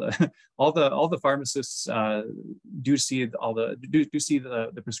 all the pharmacists do see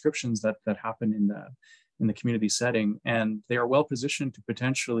the prescriptions that happen in the community setting, and they are well positioned to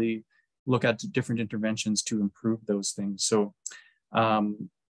potentially look at different interventions to improve those things. So I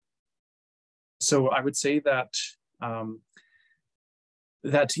would say that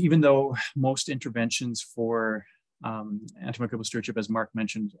that even though most interventions for antimicrobial stewardship, as Mark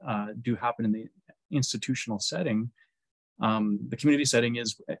mentioned, do happen in the institutional setting, the community setting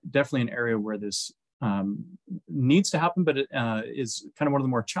is definitely an area where this needs to happen, but it is kind of one of the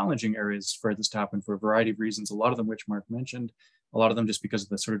more challenging areas for this to happen for a variety of reasons, a lot of them which Mark mentioned, a lot of them just because of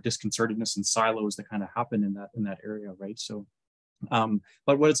the sort of disconcertedness and silos that kind of happen in that area, right? So,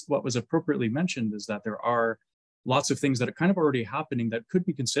 but what was appropriately mentioned is that there are lots of things that are kind of already happening that could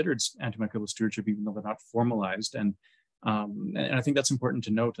be considered antimicrobial stewardship, even though they're not formalized. And I think that's important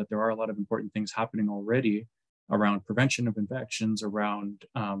to note, that there are a lot of important things happening already around prevention of infections, around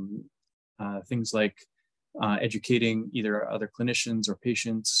things like educating either other clinicians or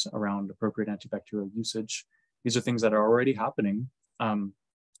patients around appropriate antibacterial usage. These are things that are already happening.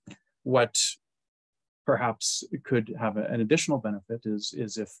 What perhaps could have an additional benefit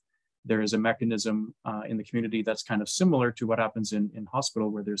is if there is a mechanism in the community that's kind of similar to what happens in hospital,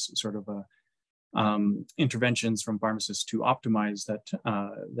 where there's sort of a interventions from pharmacists to optimize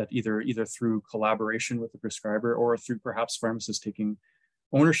that either through collaboration with the prescriber or through perhaps pharmacists taking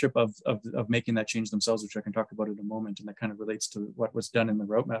ownership of making that change themselves, which I can talk about in a moment, and that kind of relates to what was done in the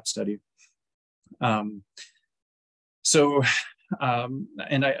roadmap study. And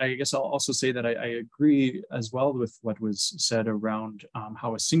I guess I'll also say that I agree as well with what was said around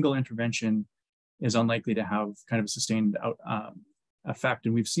how a single intervention is unlikely to have kind of a sustained effect.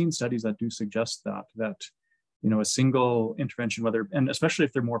 And we've seen studies that do suggest that a single intervention, and especially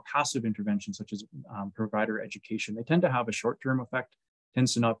if they're more passive interventions, such as provider education, they tend to have a short-term effect,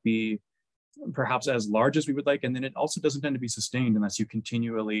 tends to not be perhaps as large as we would like. And then it also doesn't tend to be sustained unless you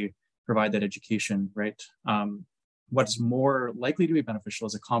continually provide that education, right? what's more likely to be beneficial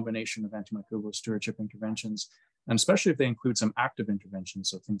is a combination of antimicrobial stewardship interventions, and especially if they include some active interventions,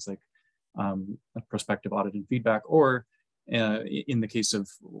 so things like prospective audit and feedback, or in the case of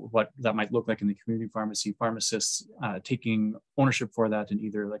what that might look like in the community pharmacy, pharmacists taking ownership for that, and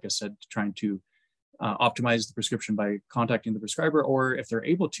either, like I said, trying to optimize the prescription by contacting the prescriber, or if they're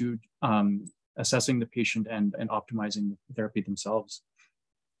able to, assessing the patient and optimizing the therapy themselves.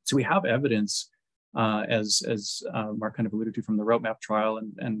 So we have evidence, as Mark kind of alluded to, from the route map trial,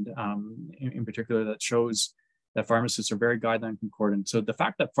 and in particular, that shows that pharmacists are very guideline concordant. So the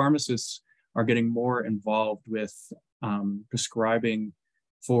fact that pharmacists are getting more involved with prescribing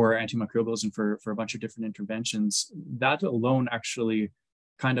for antimicrobials and for a bunch of different interventions, that alone actually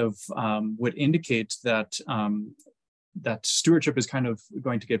kind of would indicate that that stewardship is kind of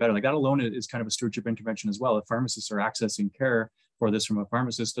going to get better. Like that alone is kind of a stewardship intervention as well. If pharmacists are accessing care for this from a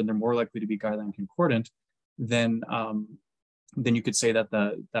pharmacist, and they're more likely to be guideline concordant, then you could say that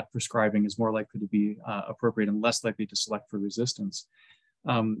that prescribing is more likely to be appropriate and less likely to select for resistance.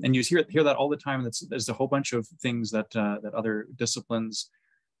 And you hear that all the time. There's a whole bunch of things that other disciplines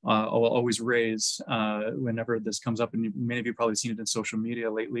will always raise whenever this comes up, and many of you have probably seen it in social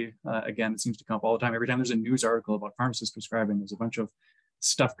media lately. Again, it seems to come up all the time. Every time there's a news article about pharmacists prescribing, there's a bunch of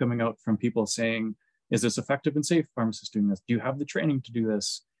stuff coming out from people saying, is this effective and safe, pharmacists doing this? Do you have the training to do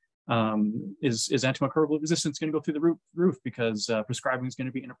this? Is antimicrobial resistance going to go through the roof because prescribing is going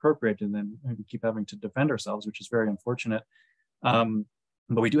to be inappropriate? And then we keep having to defend ourselves, which is very unfortunate.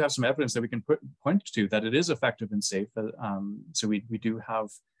 But we do have some evidence that we can point to that it is effective and safe. So we do have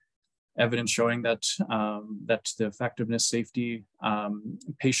evidence showing that that the effectiveness, safety,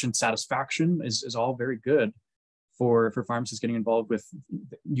 patient satisfaction is all very good for pharmacists getting involved with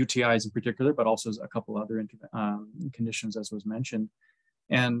UTIs in particular, but also a couple other conditions, as was mentioned.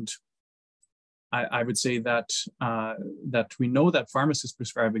 And I would say that that we know that pharmacist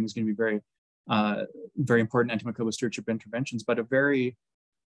prescribing is going to be very important antimicrobial stewardship interventions, but a very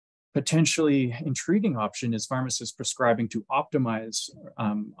potentially intriguing option is pharmacists prescribing to optimize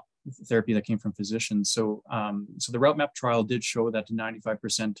therapy that came from physicians. So the route map trial did show that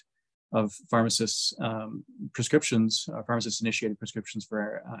 95% of pharmacists' prescriptions, pharmacist-initiated prescriptions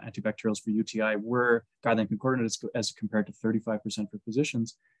for antibacterials for UTI were guideline concordant as compared to 35% for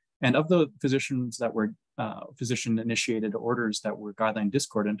physicians. And of the physicians that were physician-initiated orders that were guideline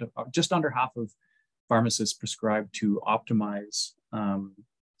discordant, just under half of pharmacists prescribed to optimize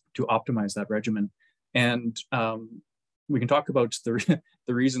that regimen. And we can talk about the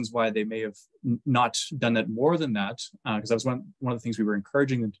reasons why they may have not done that more than that, because that was one of the things we were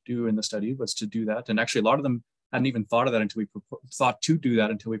encouraging them to do in the study, was to do that. And actually, a lot of them hadn't even thought of that until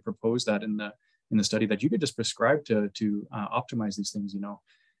we proposed that in the study, that you could just prescribe to optimize these things, and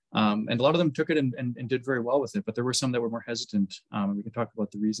a lot of them took it and did very well with it. But there were some that were more hesitant. And we can talk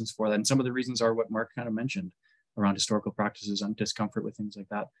about the reasons for that. And some of the reasons are what Mark kind of mentioned around historical practices and discomfort with things like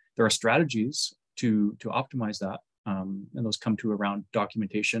that. There are strategies to optimize that. And those come to around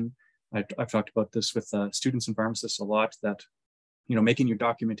documentation. I've talked about this with students and pharmacists a lot, that making your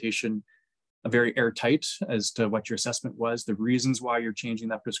documentation very airtight as to what your assessment was, the reasons why you're changing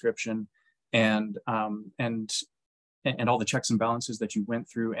that prescription, and all the checks and balances that you went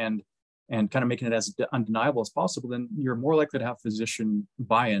through, and kind of making it as undeniable as possible. Then you're more likely to have physician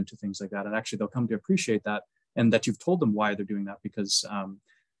buy-in to things like that, and actually they'll come to appreciate that, and that you've told them why they're doing that. Because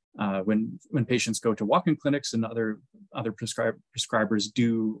when patients go to walk-in clinics and other prescribers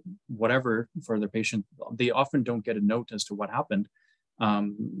do whatever for their patient, they often don't get a note as to what happened,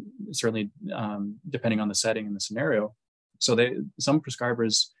 certainly depending on the setting and the scenario. So some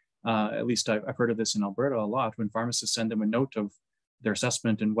prescribers, at least I've heard of this in Alberta a lot, when pharmacists send them a note of their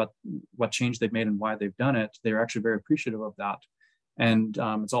assessment and what change they've made and why they've done it, they're actually very appreciative of that. And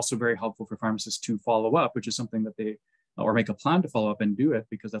it's also very helpful for pharmacists to follow up, which is something that or make a plan to follow up and do it,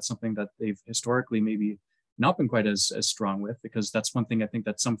 because that's something that they've historically maybe not been quite as strong with, because that's one thing I think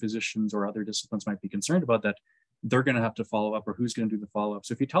that some physicians or other disciplines might be concerned about, that they're going to have to follow up, or who's going to do the follow-up.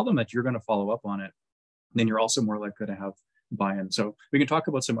 So if you tell them that you're going to follow up on it, then you're also more likely to have buy-in. So we can talk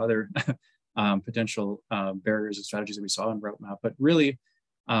about some other potential barriers and strategies that we saw in route map, but really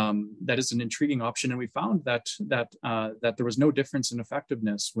that is an intriguing option. And we found that there was no difference in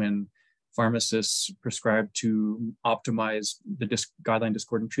effectiveness when pharmacists prescribed to optimize the guideline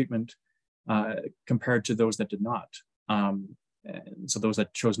discordant treatment compared to those that did not. So those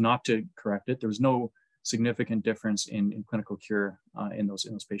that chose not to correct it, there was no significant difference in clinical cure in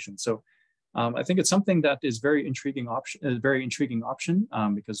those patients. So I think it's something that is a very intriguing option,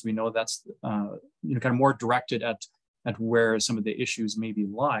 because we know that's kind of more directed at where some of the issues maybe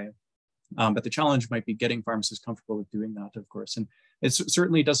lie. But the challenge might be getting pharmacists comfortable with doing that, of course. And it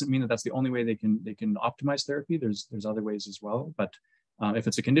certainly doesn't mean that that's the only way they can optimize therapy. There's other ways as well. But if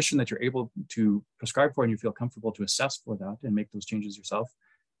it's a condition that you're able to prescribe for and you feel comfortable to assess for that and make those changes yourself,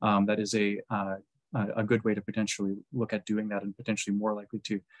 that is a good way to potentially look at doing that, and potentially more likely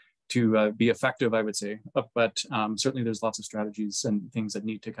to be effective, I would say. But certainly there's lots of strategies and things that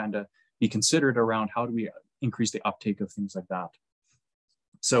need to kind of be considered around how do we increase the uptake of things like that.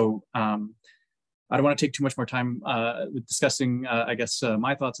 So I don't want to take too much more time with discussing, I guess,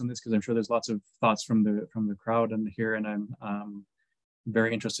 my thoughts on this, because I'm sure there's lots of thoughts from the crowd and here, and I'm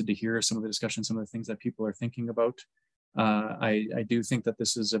very interested to hear some of the discussion, some of the things that people are thinking about. I do think that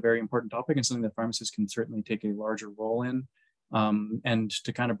this is a very important topic and something that pharmacists can certainly take a larger role in. And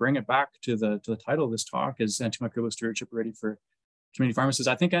to kind of bring it back to the title of this talk, is Antimicrobial Stewardship ready for community pharmacists?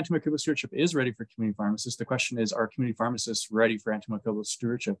 I think antimicrobial stewardship is ready for community pharmacists. The question is, are community pharmacists ready for antimicrobial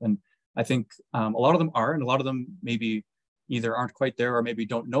stewardship? And I think a lot of them are, and a lot of them maybe either aren't quite there, or maybe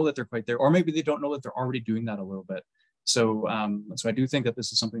don't know that they're quite there, or maybe they don't know that they're already doing that a little bit. So I do think that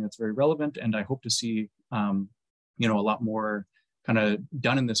this is something that's very relevant, and I hope to see a lot more kind of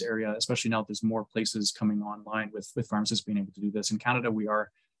done in this area, especially now that there's more places coming online with pharmacists being able to do this. In Canada, we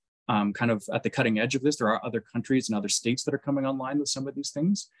are kind of at the cutting edge of this. There are other countries and other states that are coming online with some of these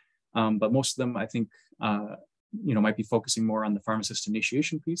things. But most of them, I think, might be focusing more on the pharmacist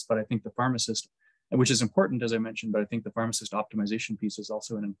initiation piece. But I think the pharmacist, which is important, as I mentioned, but I think the pharmacist optimization piece is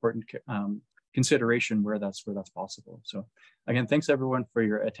also an important consideration where that's possible. So again, thanks everyone for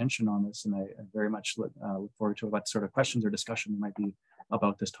your attention on this. And I very much look forward to what sort of questions or discussion there might be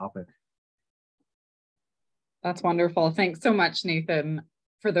about this topic. That's wonderful. Thanks so much, Nathan,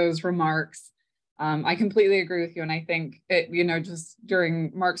 for those remarks. I completely agree with you. And I think just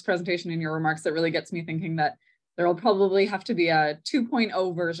during Mark's presentation and your remarks, it really gets me thinking that there will probably have to be a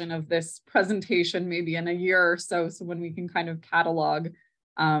 2.0 version of this presentation, maybe in a year or so. So when we can kind of catalog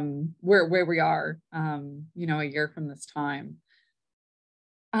where we are, a year from this time.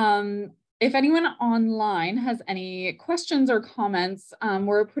 If anyone online has any questions or comments,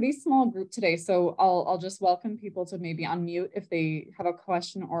 we're a pretty small group today, so I'll just welcome people to maybe unmute if they have a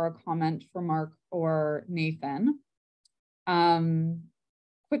question or a comment for Mark or Nathan.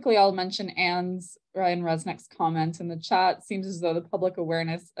 Quickly, I'll mention Ryan Resnick's comment in the chat. Seems as though the public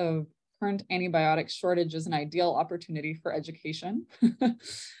awareness of current antibiotic shortage is an ideal opportunity for education.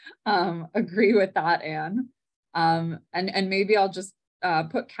 Agree with that, Anne. And maybe I'll just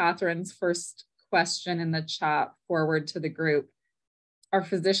put Catherine's first question in the chat forward to the group. Are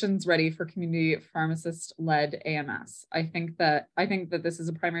physicians ready for community pharmacist-led AMS? I think that this is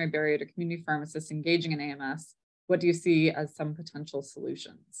a primary barrier to community pharmacists engaging in AMS. What do you see as some potential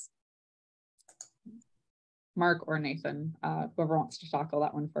solutions? Mark or Nathan, whoever wants to tackle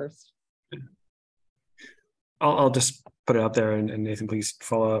that one first. I'll just put it out there, and Nathan, please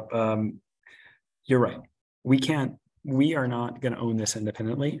follow up. You're right. We are not going to own this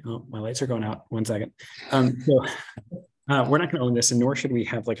independently. Oh, my lights are going out. 1 second. We're not going to own this, and nor should we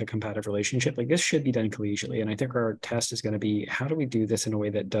have like a combative relationship. Like, this should be done collegially. And I think our test is going to be, how do we do this in a way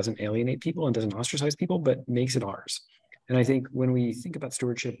that doesn't alienate people and doesn't ostracize people, but makes it ours? And I think when we think about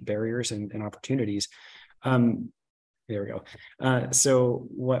stewardship barriers and opportunities, there we go. So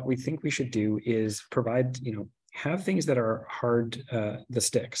what we think we should do is provide, have things that are hard, the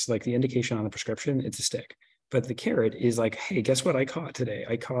sticks, like the indication on the prescription, it's a stick. But the carrot is like, hey, guess what I caught today?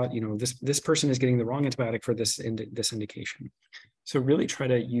 I caught, this person is getting the wrong antibiotic for this indication. So really try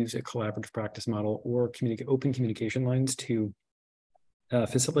to use a collaborative practice model or open communication lines to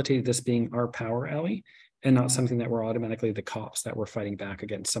facilitate this being our power alley, and not something that we're automatically the cops that we're fighting back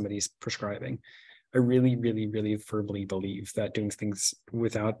against somebody's prescribing. I really, really, really firmly believe that doing things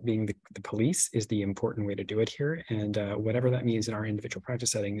without being the police is the important way to do it here. And whatever that means in our individual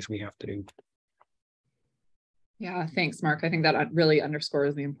practice settings, we have to do. Yeah, thanks, Mark. I think that really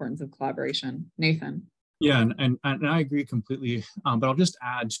underscores the importance of collaboration. Nathan. Yeah, and I agree completely. But I'll just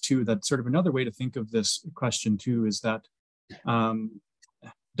add too that sort of another way to think of this question too is that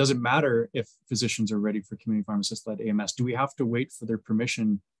doesn't matter if physicians are ready for community pharmacist-led AMS. Do we have to wait for their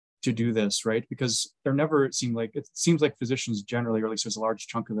permission to do this, right? Because it seems like physicians generally, or at least there's a large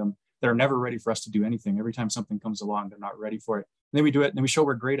chunk of them, that are never ready for us to do anything. Every time something comes along, they're not ready for it. And then we do it, and then we show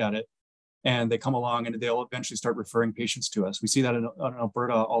we're great at it. And they come along and they'll eventually start referring patients to us. We see that in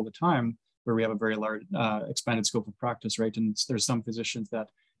Alberta all the time, where we have a very large expanded scope of practice, right? And there's some physicians that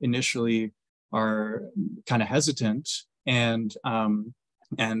initially are kind of hesitant, and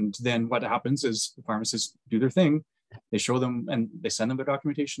then what happens is the pharmacists do their thing. They show them and they send them their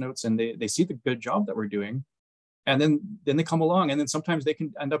documentation notes, and they see the good job that we're doing. and then they come along, and then sometimes they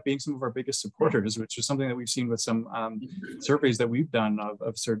can end up being some of our biggest supporters, which is something that we've seen with some surveys that we've done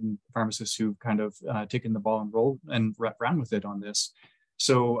of certain pharmacists who've kind of taken the ball and ran with it on this.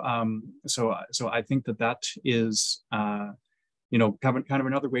 So so I think that is you know, kind of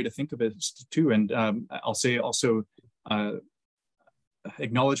another way to think of it too. And I'll say also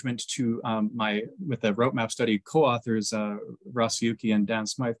acknowledgement to with the route map study co-authors Ross Yuki and Dan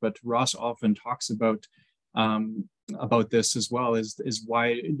Smythe, but Ross often talks about this as well, is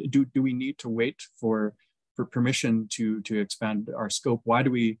why do we need to wait for permission to expand our scope? Why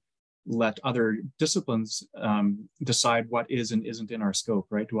do we let other disciplines decide what is and isn't in our scope,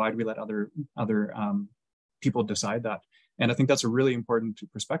 right? Why do we let other people decide that? And I think that's a really important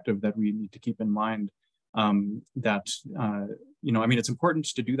perspective that we need to keep in mind, that you know, I mean, it's important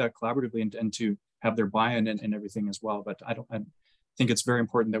to do that collaboratively and to have their buy-in and everything as well, but I think it's very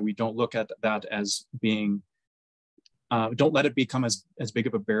important that we don't look at that as being, don't let it become as big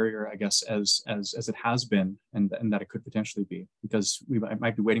of a barrier, I guess, as it has been, and that it could potentially be, because we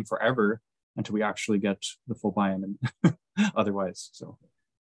might be waiting forever until we actually get the full buy-in and otherwise. So.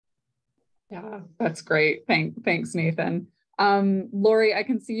 Yeah, that's great. Thanks, Nathan. Lori, I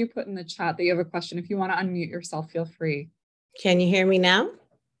can see you put in the chat that you have a question. If you want to unmute yourself, feel free. Can you hear me now?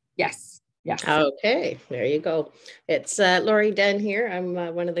 Yes. Yes. Okay, there you go. It's Lori Dunn here. I'm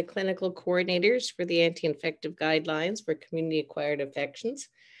one of the clinical coordinators for the anti-infective guidelines for community-acquired infections.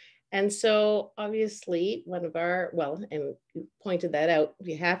 And so obviously one of our, and you pointed that out,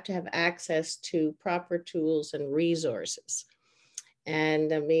 you have to have access to proper tools and resources.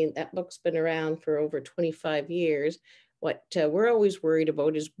 And I mean, that book's been around for over 25 years. What we're always worried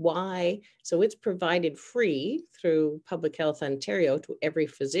about is why, so it's provided free through Public Health Ontario to every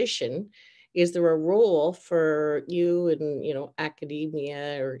physician. Is there a role for you in, you know,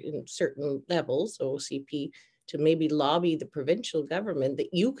 academia or in certain levels, OCP, to maybe lobby the provincial government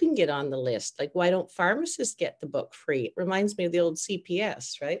that you can get on the list? Like, why don't pharmacists get the book free? It reminds me of the old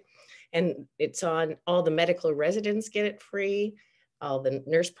CPS, right? And it's on, all the medical residents get it free, all the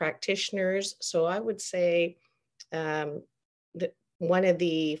nurse practitioners. So I would say that one of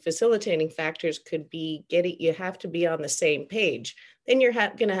the facilitating factors could be you have to be on the same page. Then you're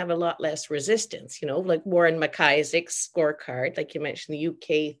going to have a lot less resistance, you know, like Warren McIsaac's scorecard, like you mentioned, the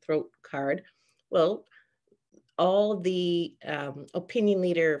UK throat card. Well, all the opinion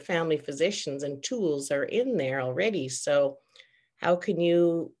leader family physicians and tools are in there already. So how can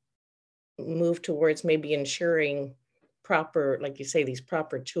you move towards maybe ensuring proper, like you say, these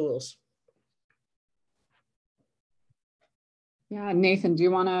proper tools? Yeah, Nathan, do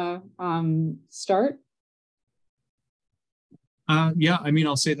you want to start? Yeah, I mean,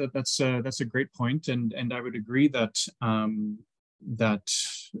 I'll say that that's a great point, and I would agree that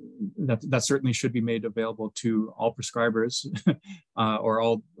that certainly should be made available to all prescribers or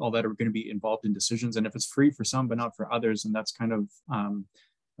all that are going to be involved in decisions. And if it's free for some but not for others, and that's kind of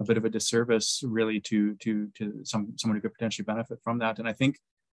a bit of a disservice, really, to someone who could potentially benefit from that. And I think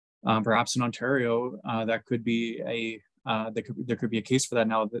perhaps in Ontario that could be there could be a case for that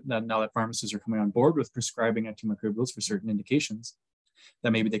now that pharmacists are coming on board with prescribing antimicrobials for certain indications, that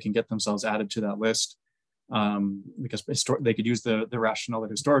maybe they can get themselves added to that list, because they could use the rationale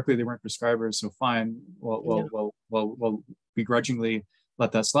that historically they weren't prescribers, so fine, we'll begrudgingly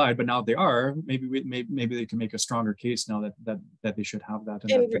let that slide. But now they are, maybe they can make a stronger case now that they should have that.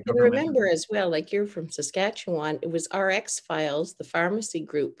 And remember as well, like you're from Saskatchewan, it was RX Files, the pharmacy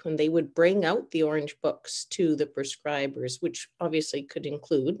group, when they would bring out the orange books to the prescribers, which obviously could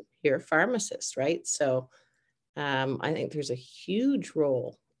include your pharmacists, right? So I think there's a huge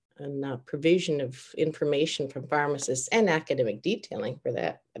role in provision of information from pharmacists and academic detailing for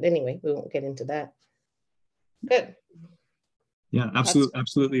that. But anyway, we won't get into that. Good. Yeah,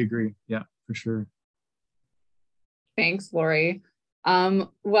 absolutely agree. Yeah, for sure. Thanks, Lori.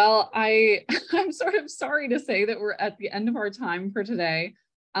 Well, I'm sort of sorry to say that we're at the end of our time for today.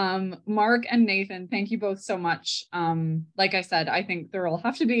 Mark and Nathan, thank you both so much. Like I said, I think there will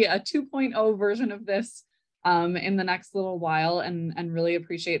have to be a 2.0 version of this in the next little while, and really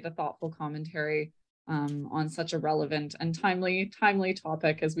appreciate the thoughtful commentary on such a relevant and timely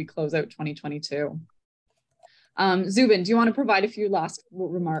topic as we close out 2022. Zubin, do you want to provide a few last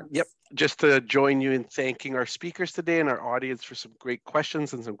remarks? Yep. just to join you in thanking our speakers today and our audience for some great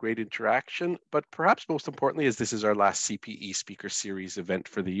questions and some great interaction. But perhaps most importantly, as this is our last CPE Speaker Series event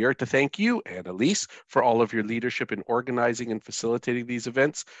for the year, to thank you, Annalise, for all of your leadership in organizing and facilitating these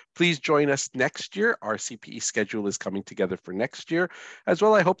events. Please join us next year. Our CPE schedule is coming together for next year. As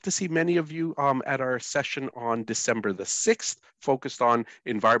well, I hope to see many of you at our session on December the 6th, focused on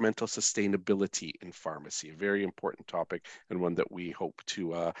environmental sustainability in pharmacy, a very important topic and one that we hope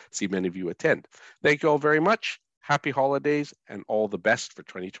to see many of you attend. Thank you all very much. Happy holidays and all the best for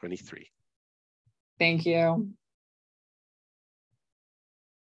 2023. Thank you.